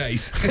 28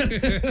 days.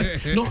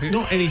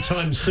 not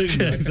anytime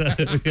soon.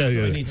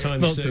 Anytime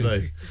not soon.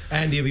 Today.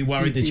 Andy will be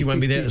worried that you won't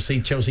be there to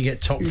see Chelsea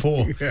get top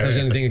 4. As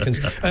anything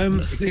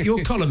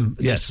your column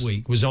this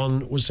week was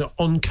on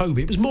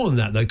Kobe. It was more than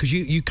that though, because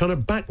you kind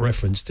of back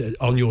referenced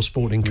on your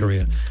sporting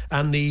career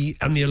and the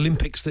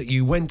Olympics that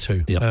you went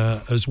to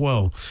as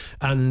well.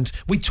 And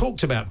we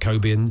talked about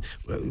Kobe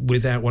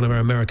without one of our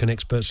American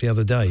experts the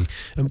other day.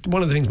 And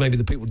one of the things maybe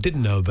the people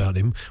didn't know about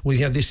him was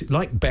he had this,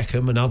 like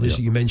Beckham and others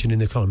that you mentioned in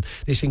the column,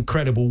 this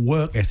incredible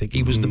work ethic.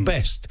 He was the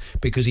best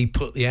because he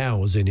put the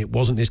hours in. It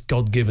wasn't this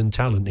God-given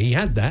talent. He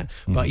had that,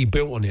 but he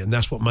built on it, and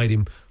that's what made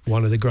him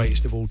one of the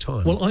greatest of all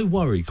time. Well, I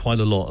worry quite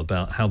a lot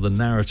about how the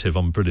narrative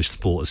on British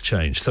sport has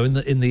changed. So in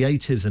the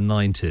 80s and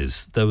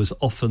 90s, there was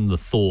often the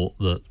thought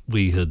that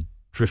we had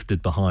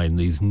drifted behind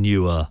these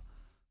newer,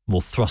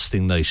 more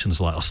thrusting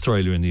nations like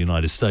Australia and the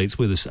United States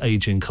with this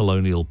ageing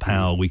colonial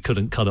power. We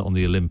couldn't cut it on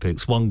the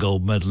Olympics. 1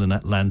 gold medal in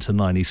Atlanta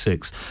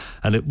 96.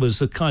 And it was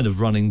a kind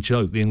of running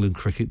joke. The England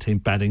cricket team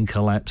batting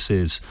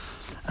collapses.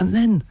 And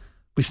then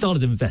we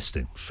started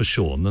investing, for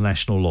sure, in the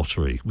national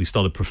lottery. We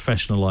started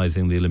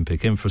professionalising the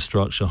Olympic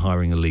infrastructure,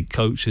 hiring elite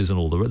coaches and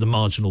all the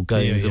marginal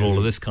games and all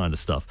of this kind of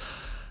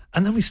stuff.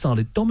 And then we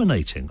started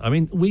dominating. I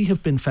mean, we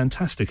have been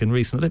fantastic in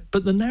recent,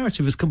 but the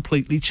narrative has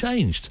completely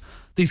changed.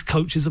 These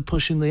coaches are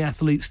pushing the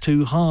athletes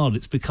too hard.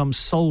 It's become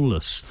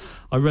soulless.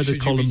 I read a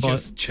column by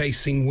just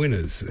chasing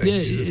winners. That's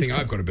the thing.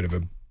 I've got a bit of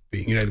a,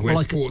 where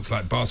sports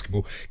like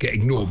basketball get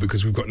ignored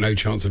because we've got no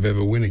chance of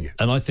ever winning it.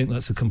 And I think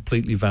that's a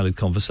completely valid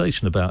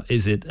conversation about,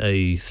 is it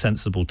a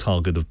sensible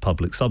target of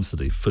public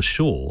subsidy? For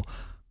sure.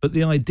 But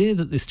the idea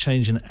that this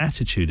change in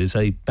attitude is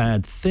a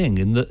bad thing,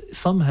 in that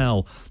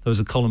somehow there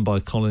was a column by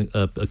a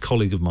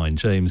colleague of mine,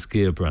 James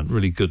Gearbrandt,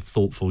 really good,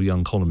 thoughtful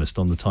young columnist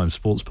on the Times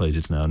sports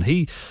pages now, and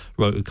he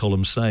wrote a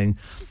column saying,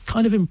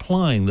 kind of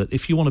implying that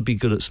if you want to be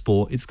good at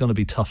sport, it's going to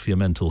be tough for your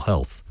mental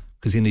health,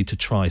 because you need to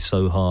try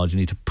so hard, you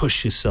need to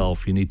push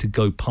yourself, you need to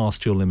go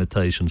past your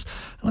limitations.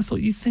 And I thought,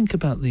 you think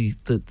about the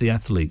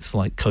athletes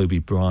like Kobe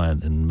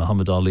Bryant and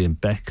Muhammad Ali and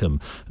Beckham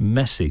and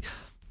Messi,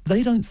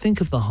 they don't think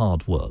of the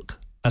hard work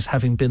as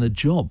having been a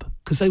job,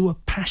 because they were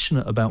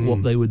passionate about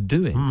what they were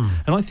doing.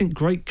 And I think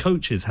great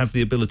coaches have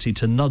the ability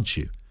to nudge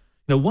you.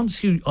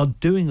 Once you are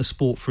doing a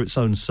sport for its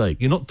own sake,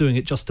 you're not doing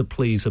it just to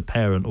please a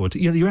parent or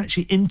you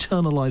actually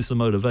internalise the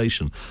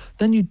motivation,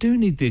 then you do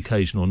need the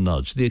occasional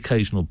nudge, the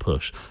occasional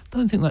push. I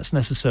don't think that's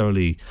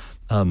necessarily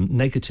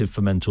negative for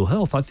mental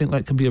health. I think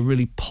that can be a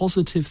really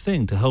positive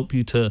thing to help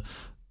you to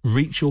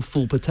reach your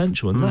full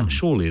potential, and that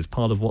surely is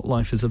part of what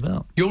life is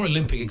about. Your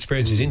Olympic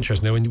experience is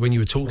interesting. Now, when you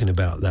were talking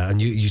about that, and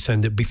you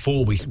said that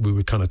before we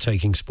were kind of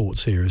taking sport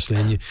seriously,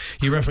 and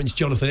you referenced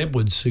Jonathan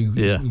Edwards,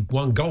 who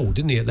won gold,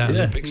 didn't he, at that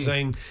Olympics,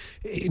 saying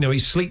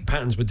his sleep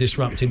patterns were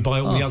disrupted by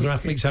all the other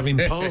athletes having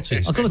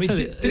parties. I've got to tell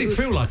you, did it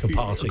feel like a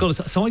party?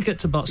 So I get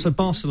to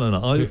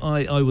Barcelona.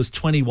 I was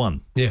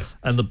 21,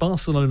 and the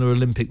Barcelona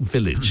Olympic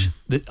Village,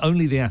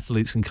 only the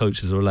athletes and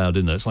coaches are allowed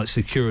in there. It's like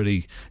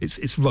security.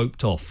 It's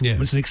roped off.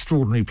 It's an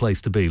extraordinary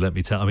place to be, let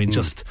me tell you. I mean,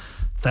 just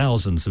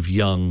thousands of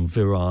young,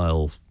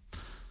 virile,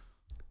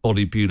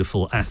 body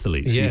beautiful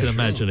athletes. You can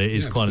imagine it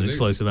is quite an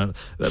explosive amount.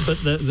 But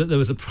there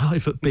was a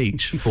private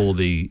beach for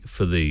the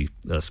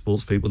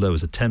sports people. There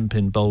was a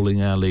 10-pin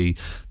bowling alley.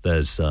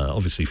 There's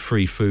obviously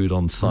free food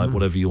on site,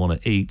 whatever you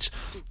want to eat.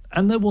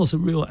 And there was a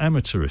real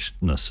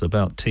amateurishness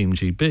about Team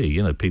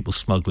GB, people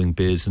smuggling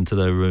beers into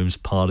their rooms,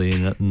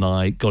 partying at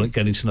night,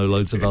 getting to know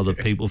loads of other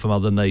people from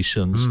other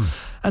nations.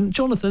 And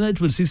Jonathan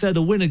Edwards, who's there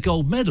to win a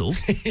gold medal,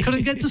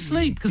 couldn't get to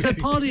sleep because they're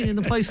partying in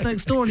the place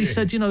next door. And he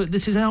said,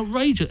 this is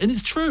outrageous. And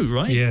it's true,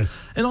 right? Yeah.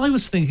 And I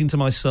was thinking to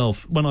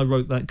myself when I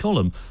wrote that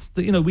column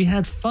that, we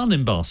had fun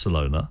in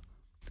Barcelona,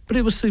 but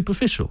it was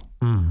superficial.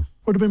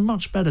 Would have been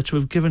much better to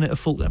have given it a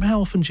full...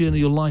 how often do you in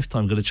your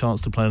lifetime get a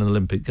chance to play in an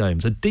Olympic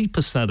Games? A deeper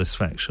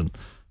satisfaction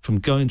from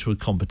going to a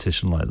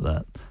competition like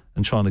that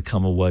and trying to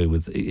come away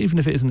with, even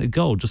if it isn't a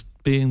goal, just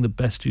being the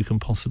best you can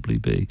possibly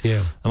be.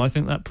 Yeah. And I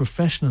think that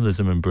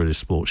professionalism in British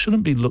sport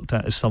shouldn't be looked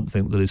at as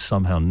something that is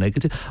somehow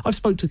negative. I've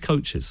spoke to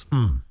coaches,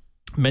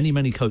 many,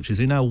 many coaches,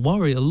 who now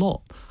worry a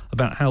lot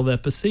about how they're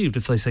perceived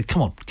if they say,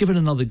 come on, give it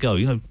another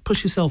go,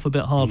 push yourself a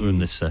bit harder in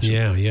this session.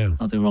 Yeah.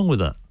 Nothing wrong with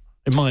that.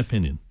 in my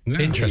opinion. No,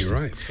 Interesting.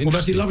 You're right. Well,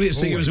 Matthew, lovely to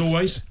see you as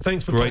always.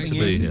 Thanks for Great to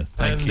calling be in. here.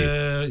 Thank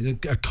you.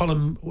 A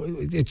column.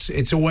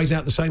 It's always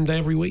out the same day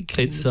every week.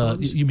 It's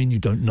you mean you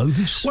don't know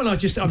this? Well,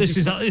 this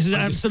is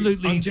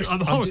absolutely. I'm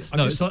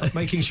just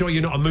making sure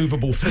you're not a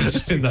movable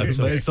feast. No,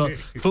 it's a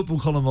football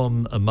column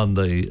on a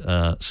Monday,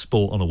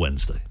 sport on a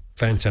Wednesday.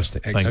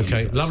 Fantastic.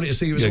 Okay, lovely to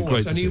see you as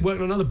always. And are you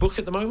working on another book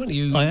at the moment?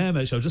 I am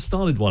actually. I've just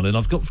started one, and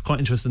I've got quite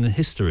interested in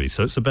history.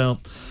 So it's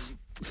about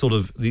sort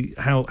of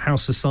how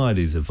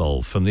societies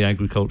evolve from the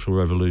agricultural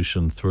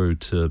revolution through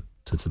to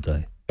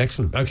today.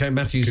 Excellent. Okay,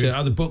 Matthew's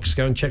other books,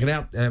 go and check it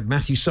out.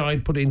 Matthew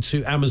Side, put it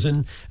into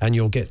Amazon, and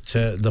you'll get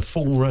the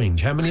full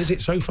range. How many is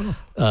it so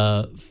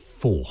far?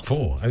 4.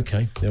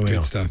 Okay, there we are.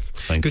 Good stuff.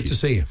 Good to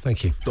see you.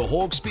 Thank you. The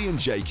Hawksbee and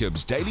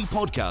Jacobs Daily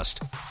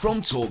Podcast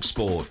from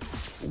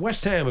TalkSport.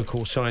 West Ham, of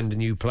course, signed a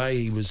new player.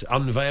 He was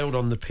unveiled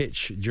on the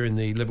pitch during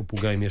the Liverpool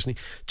game yesterday.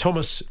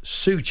 Thomas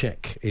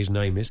Souček, his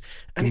name is.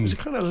 And it was a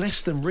kind of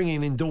less than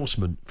ringing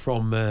endorsement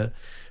from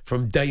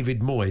David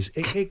Moyes.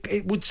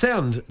 It would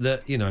sound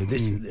that,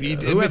 this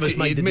whoever's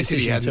made the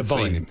decision to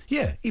buy him.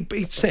 Yeah, he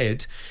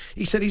said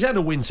he's had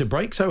a winter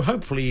break, so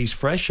hopefully he's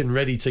fresh and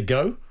ready to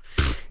go.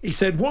 He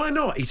said, why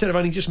not? He said, I've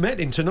only just met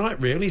him tonight,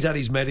 really. He's had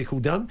his medical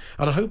done,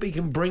 and I hope he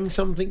can bring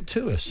something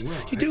to us. Well,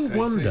 you do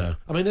wonder.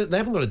 I mean, they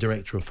haven't got a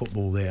director of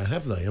football there,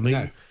 have they? I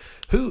mean,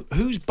 no.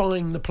 Who's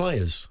buying the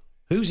players?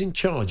 Who's in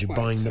charge of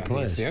buying the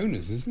players? It's the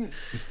owners, isn't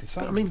it?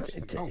 I mean,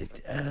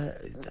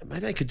 maybe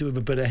they could do with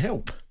a bit of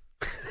help.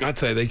 I'd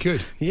say they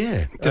could.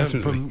 Yeah,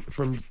 definitely.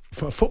 From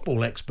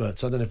football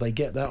experts. I don't know if they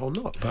get that or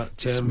not,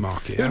 but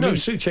market.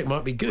 Souček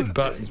might be good,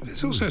 but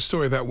there's also a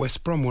story about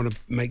West Brom want to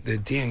make the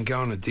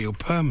Diangana deal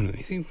permanent.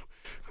 You think,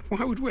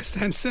 why would West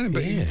Ham sell him?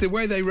 But the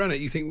way they run it,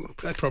 you think, well,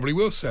 they probably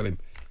will sell him.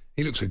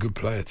 He looks a good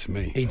player to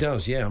me. He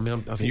does, yeah. I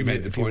mean, I think you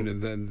made the point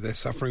that they're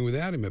suffering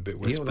without him a bit.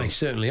 West Brom. They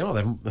certainly are.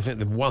 I think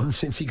they've won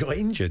since he got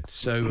injured,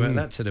 so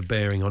that's had a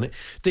bearing on it.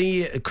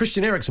 The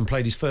Christian Eriksen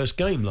played his first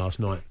game last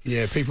night.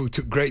 Yeah, people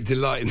took great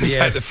delight in the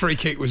fact the free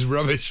kick was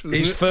rubbish.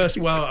 His first,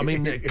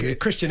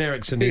 Christian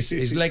Eriksen,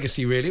 his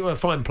legacy really. A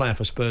fine player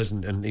for Spurs,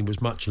 and he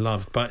was much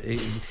loved. But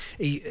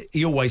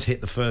he always hit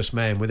the first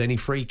man with any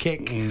free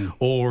kick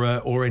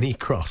or any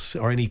cross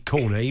or any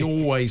corner. He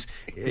always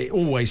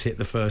hit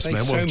the first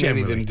man. So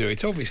many of them do.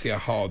 It's obviously a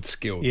hard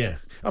skill. Yeah.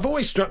 I've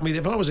always struck me that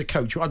if I was a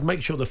coach, I'd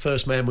make sure the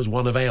first man was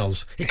one of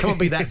ours. It can't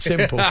be that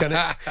simple, can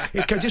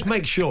it? Just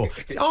make sure.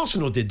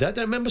 Arsenal did that.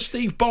 Don't remember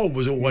Steve Bold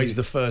was always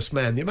the first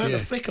man. The amount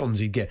of flick-ons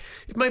he'd get.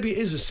 Maybe it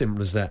is as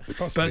simple as that.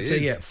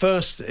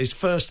 His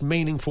first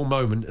meaningful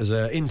moment as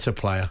an Inter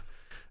player,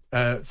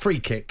 free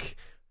kick,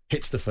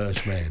 hits the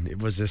first man. It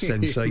was a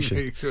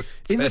sensation.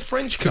 In the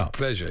French Cup.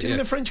 Pleasure, do you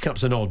think the French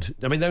Cup's an odd...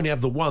 I mean, they only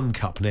have the one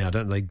cup now,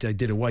 don't they? They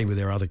did away with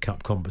their other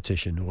cup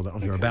competition, or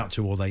they're about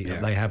to, or they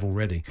have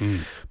already.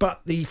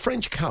 But the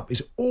French Cup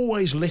is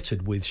always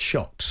littered with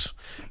shocks.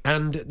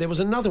 And there was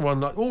another one,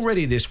 like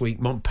already this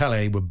week,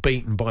 Montpellier were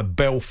beaten by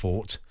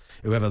Belfort,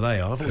 whoever they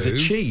are. It was a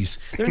cheese.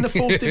 They're in the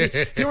fourth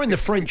division. You're in the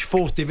French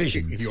fourth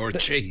division. You're a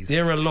cheese.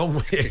 They're a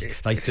long way.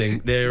 They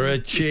think they're a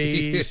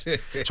cheese.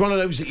 It's one of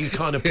those that you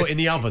kind of put in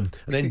the oven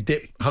and then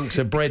dip hunks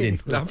of bread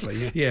in. Lovely,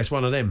 yeah. Yeah, it's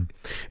one of them.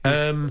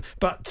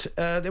 But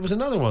there was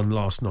another one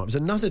last night. It was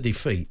another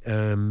defeat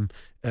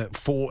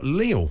for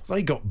Lille.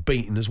 They got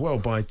beaten as well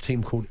by a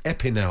team called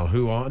Epinal,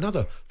 who are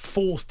another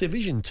fourth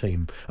division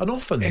team. And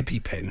often...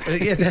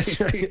 EpiPen. Yeah, that's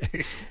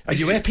right. Are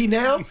you Epi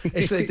now?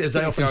 As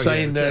they often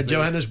say in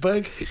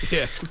Johannesburg.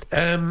 Yeah.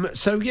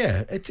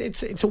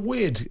 It's a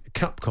weird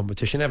cup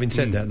competition. Having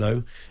said that,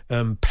 though,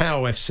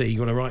 Pau FC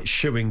got a right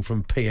shoeing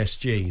from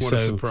PSG. What a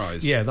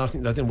surprise. Yeah, I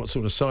don't know what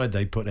sort of side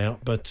they put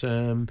out, but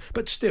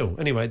still,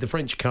 anyway, the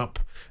French Cup,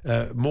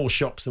 more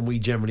shocks than we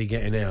generally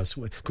get in ours,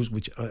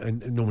 which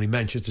normally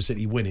Manchester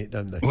City win it,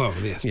 don't they? Well,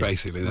 yes,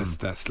 basically,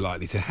 that's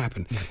likely to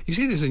happen. You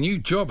see, there's a new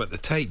job at the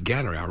Tate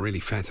Gallery I really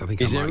fancy. I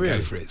think I might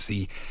go for it. It's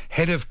the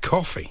head of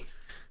coffee.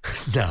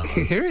 No.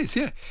 Here it is,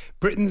 yeah.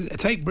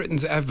 Take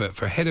Britain's advert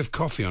for a head of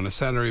coffee on a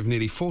salary of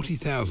nearly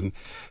 40,000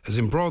 has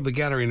embroiled the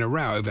gallery in a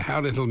row over how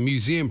little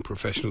museum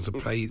professionals are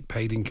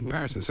paid in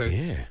comparison. So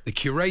the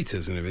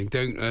curators and everything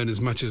don't earn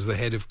as much as the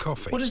head of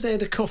coffee. What is the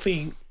head of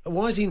coffee?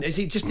 Why is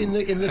he just in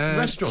the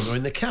restaurant or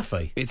in the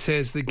cafe? It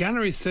says the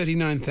gallery's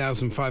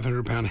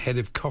 £39,500 head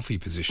of coffee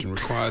position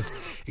requires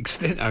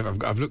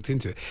I've looked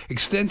into it.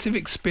 Extensive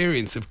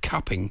experience of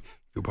cupping,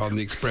 if you'll pardon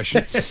the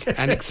expression,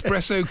 and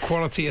espresso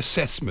quality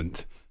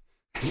assessment.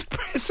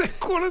 Espresso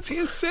quality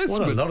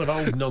assessment. What a lot of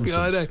old nonsense.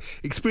 I know.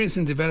 Experience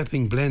in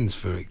developing blends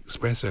for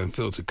espresso and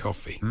filtered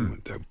coffee.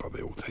 Don't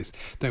bother all taste.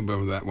 Don't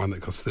bother that one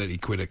that costs 30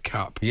 quid a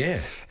cup.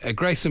 Yeah.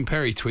 Grayson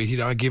Perry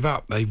tweeted, "I give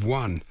up. They've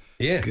won."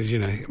 Yeah, because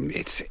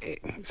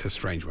it's a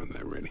strange one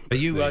though, really. Are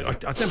you? I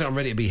don't think I'm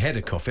ready to be head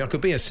of coffee. I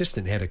could be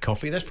assistant head of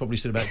coffee. That's probably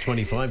still about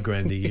 25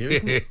 grand a year.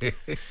 Isn't it?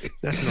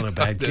 That's not a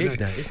bad gig,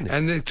 that, isn't it?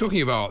 And they're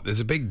talking of art. There's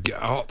a big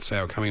art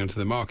sale coming onto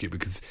the market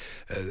because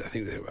I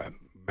think they're a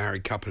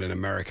married couple in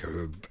America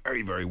who are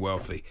very, very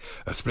wealthy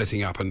are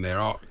splitting up, and their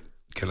art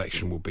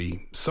collection will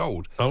be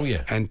sold. Oh,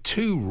 yeah. And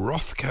 2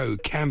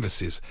 Rothko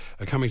canvases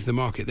are coming to the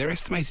market. They're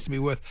estimated to be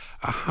worth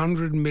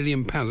 £100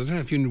 million. I don't know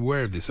if you're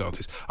aware of this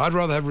artist. I'd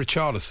rather have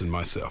Richarlison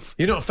myself.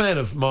 You're not a fan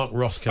of Mark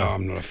Rothko? Oh,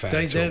 I'm not a fan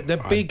at all. They're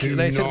big.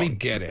 I do not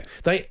get it.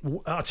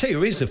 I'll tell you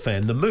who is a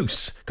fan, the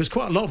Moose, because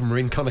quite a lot of them are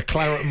in kind of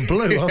claret and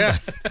blue, aren't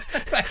they?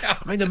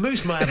 I mean, the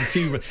Moose might have a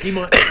few... He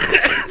might...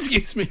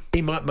 Excuse me.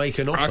 He might make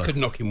an offer. I could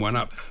knock him one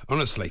up,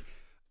 honestly.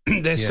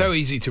 They're so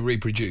easy to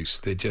reproduce.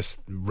 They're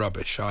just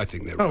rubbish. I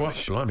think they're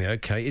rubbish. Oh, blimey,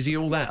 okay. Is he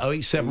all that?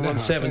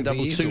 08717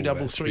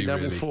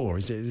 223344.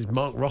 Is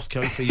Mark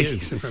Rothko for you?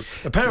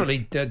 Apparently,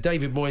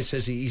 David Moyes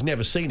says he's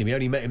never seen him. He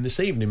only met him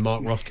this evening,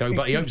 Mark Rothko,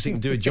 but he hopes he can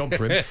do a job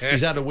for him.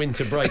 He's had a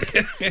winter break.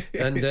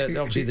 And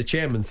obviously the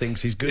chairman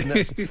thinks he's good, and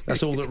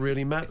that's all that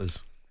really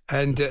matters.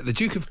 And the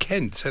Duke of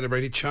Kent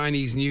celebrated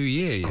Chinese New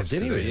Year yesterday.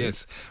 Did he really?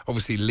 Yes.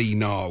 Obviously, Lee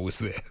Na was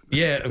there.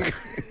 Yeah.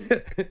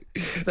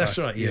 That's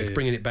right, yeah.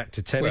 Bringing it back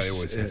to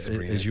tennis,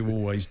 as you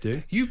always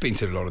do. You've been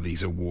to a lot of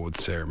these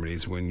awards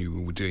ceremonies. When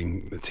you were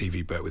doing the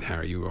TV bet with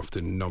Harry, you were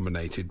often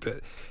nominated. But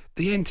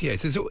the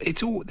NTAs,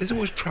 there's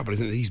always trouble,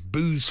 isn't there? These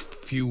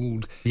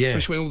booze-fueled,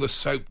 especially when all the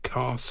soap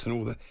casts and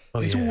all that.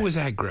 There's always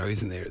aggro,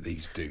 isn't there, at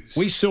these dues?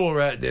 We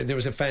saw there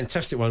was a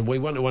fantastic one. We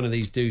went to one of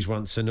these dues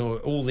once, and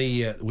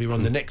we were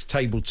on the next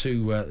table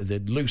to the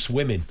Loose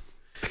Women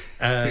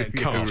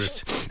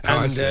cast,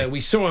 and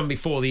we saw him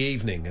before the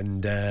evening,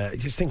 and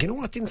just thinking,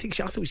 I didn't think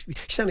I thought she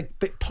sounded a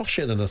bit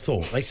posher than I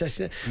thought. They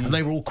said, and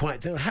they were all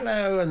quite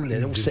hello, and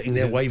they're all sitting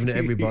there waving at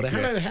everybody,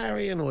 hello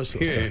Harry, and all this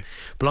sort of stuff.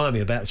 Blimey,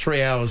 about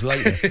 3 hours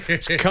later,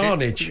 it's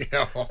carnage,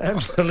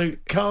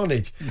 absolute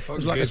carnage. It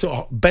was like a sort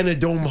of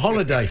Benidorm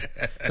holiday.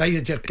 They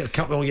had a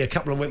couple of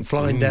them went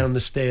flying down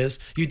the stairs.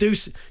 You do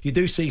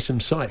see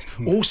some sights.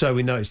 Also,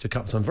 we noticed a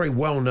couple of times, very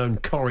well-known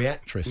Corrie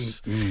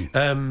actress.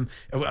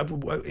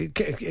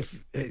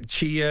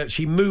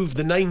 She moved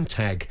the name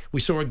tag. We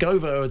saw her go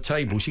over to her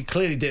table. She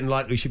clearly didn't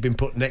like who she'd been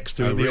put next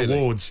to at the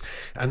awards,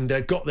 and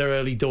got there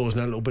early doors and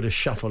had a little bit of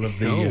shuffle of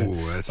the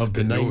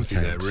name tags.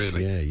 There,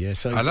 really. Yeah.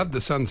 So I love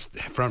the Sun's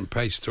front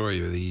page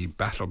story of the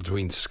battle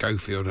between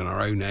Schofield and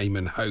our own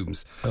Eamon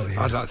Holmes.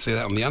 I'd like to see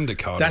that on the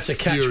undercard. That's a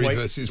catch. Fury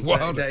versus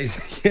Wilder. That is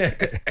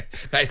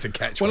that's a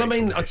catch. Well, I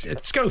mean,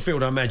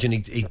 Schofield, I imagine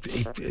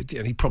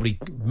he'd probably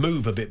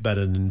move a bit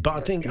better than, but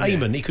I think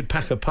Eamon, he could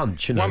pack a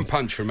punch. One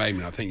punch from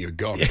Eamon, I think you're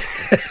gone.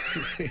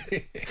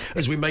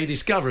 As we may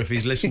discover if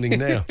he's listening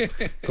now,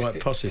 quite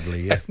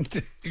possibly. Yeah.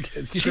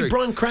 You see,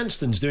 Bryan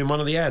Cranston's doing one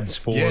of the ads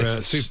for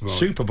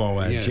Super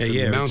Bowl ads.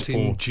 Yeah,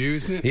 Mountain Dew,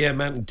 isn't it? Yeah,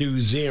 Mountain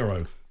Dew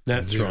Zero.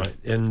 That's right.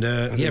 And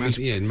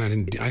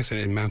Mountain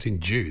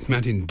Dew. It's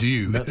Mountain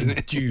Dew, isn't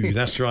it? Dew,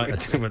 that's right.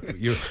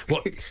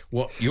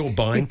 what you're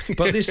buying.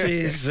 But this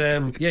is,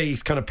 he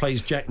kind of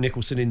plays Jack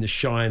Nicholson in The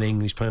Shining.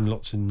 He's playing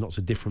lots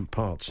of different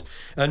parts.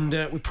 And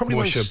we probably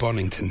Marsha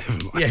Bonington, never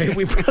mind.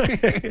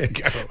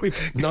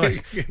 Yeah, nice.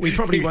 We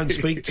probably won't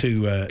speak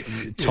to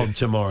Todd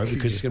tomorrow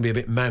because it's going to be a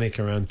bit manic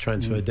around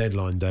transfer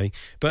deadline day.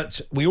 But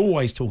we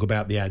always talk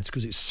about the ads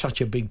because it's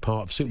such a big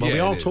part of Super Bowl. We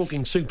are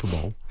talking Super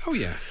Bowl. Oh,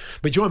 yeah.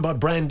 We're joined by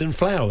Brandon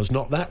Flowers,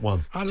 not that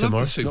one. I love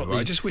the Super Bowl.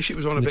 I just wish it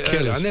was on a bit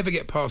earlier. I never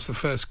get past the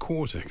first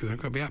quarter because I've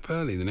got to be up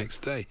early the next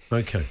day.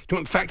 Okay. Do you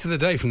want fact of the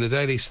day from the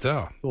Daily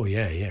Star? Oh,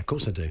 yeah, of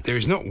course I do. There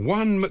is not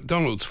one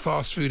McDonald's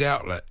fast food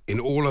outlet in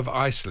all of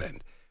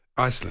Iceland.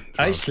 Iceland.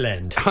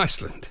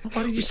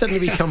 Why did you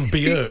suddenly become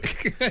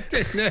Björk? I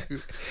don't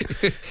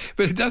know.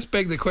 But it does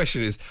beg the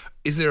question,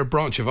 is there a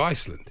branch of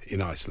Iceland in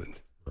Iceland?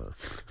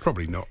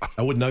 Probably not.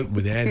 I wouldn't open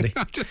with it, Andy.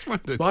 I just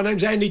wondered. My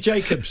name's Andy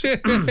Jacobs.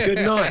 Good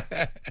night.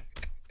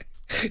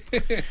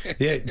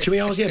 Yeah,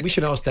 we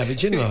should ask David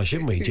Ginola,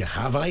 shouldn't we? Do you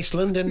have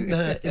Iceland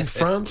in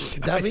France,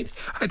 David?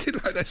 I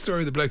did like that story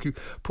of the bloke who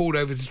pulled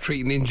over to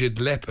treat an injured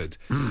leopard,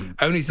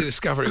 only to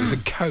discover it was a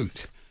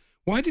coat.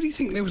 Why did he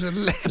think there was a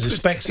leopard? It was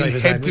a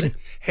Specsavers ad, wasn't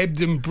it?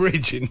 Hebden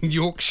Bridge in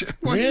Yorkshire.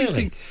 Why did he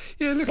think?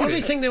 Yeah, look. Why did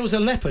he think there was a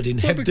leopard in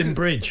Hebden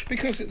Bridge?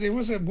 Because there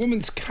was a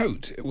woman's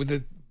coat with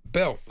a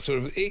belt, sort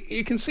of.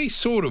 You can see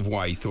sort of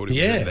why he thought it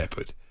was a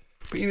leopard.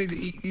 But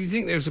you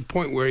think there's a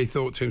point where he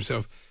thought to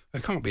himself, there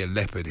can't be a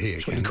leopard here.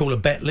 It's what you call a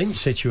Bet Lynch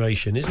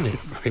situation, isn't it?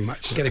 Very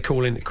much so. Get a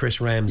call in to Chris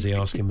Ramsey,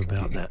 ask him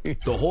about that.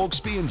 The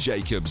Hawksby and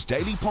Jacobs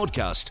Daily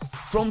Podcast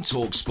from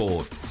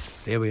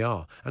TalkSport. There we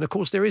are. And of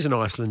course there is an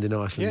Iceland in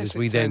Iceland, yes,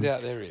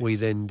 as we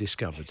then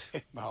discovered.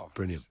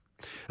 Brilliant.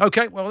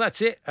 Okay, well,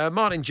 that's it.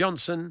 Martin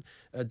Johnson,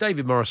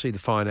 David Morrissey, the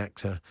fine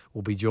actor,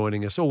 will be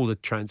joining us. All the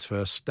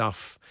transfer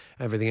stuff,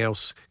 everything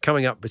else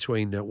coming up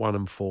between 1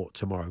 and 4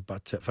 tomorrow.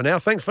 But for now,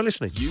 thanks for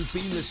listening. You've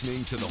been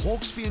listening to the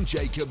Hawksby and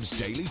Jacobs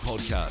Daily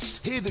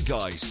Podcast. Hear the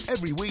guys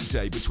every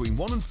weekday between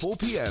 1 and 4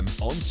 p.m.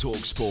 on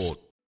TalkSport.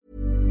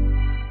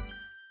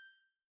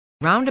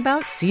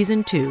 Roundabout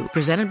Season 2,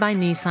 presented by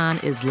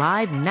Nissan, is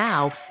live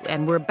now,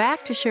 and we're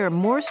back to share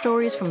more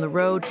stories from the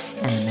road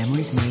and the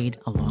memories made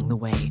along the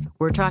way.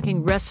 We're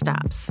talking rest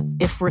stops,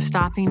 if we're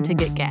stopping to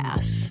get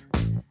gas.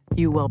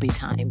 You will be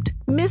timed.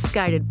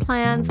 Misguided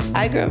plans.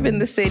 I grew up in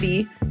the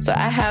city, so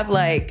I have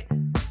a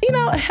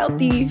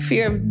healthy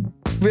fear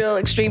of real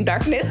extreme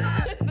darkness.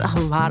 a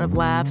lot of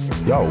laughs.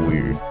 Y'all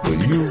weird,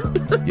 but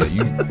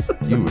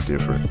you were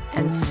different.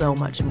 And so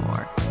much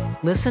more.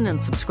 Listen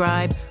and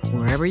subscribe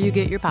wherever you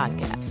get your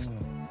podcasts.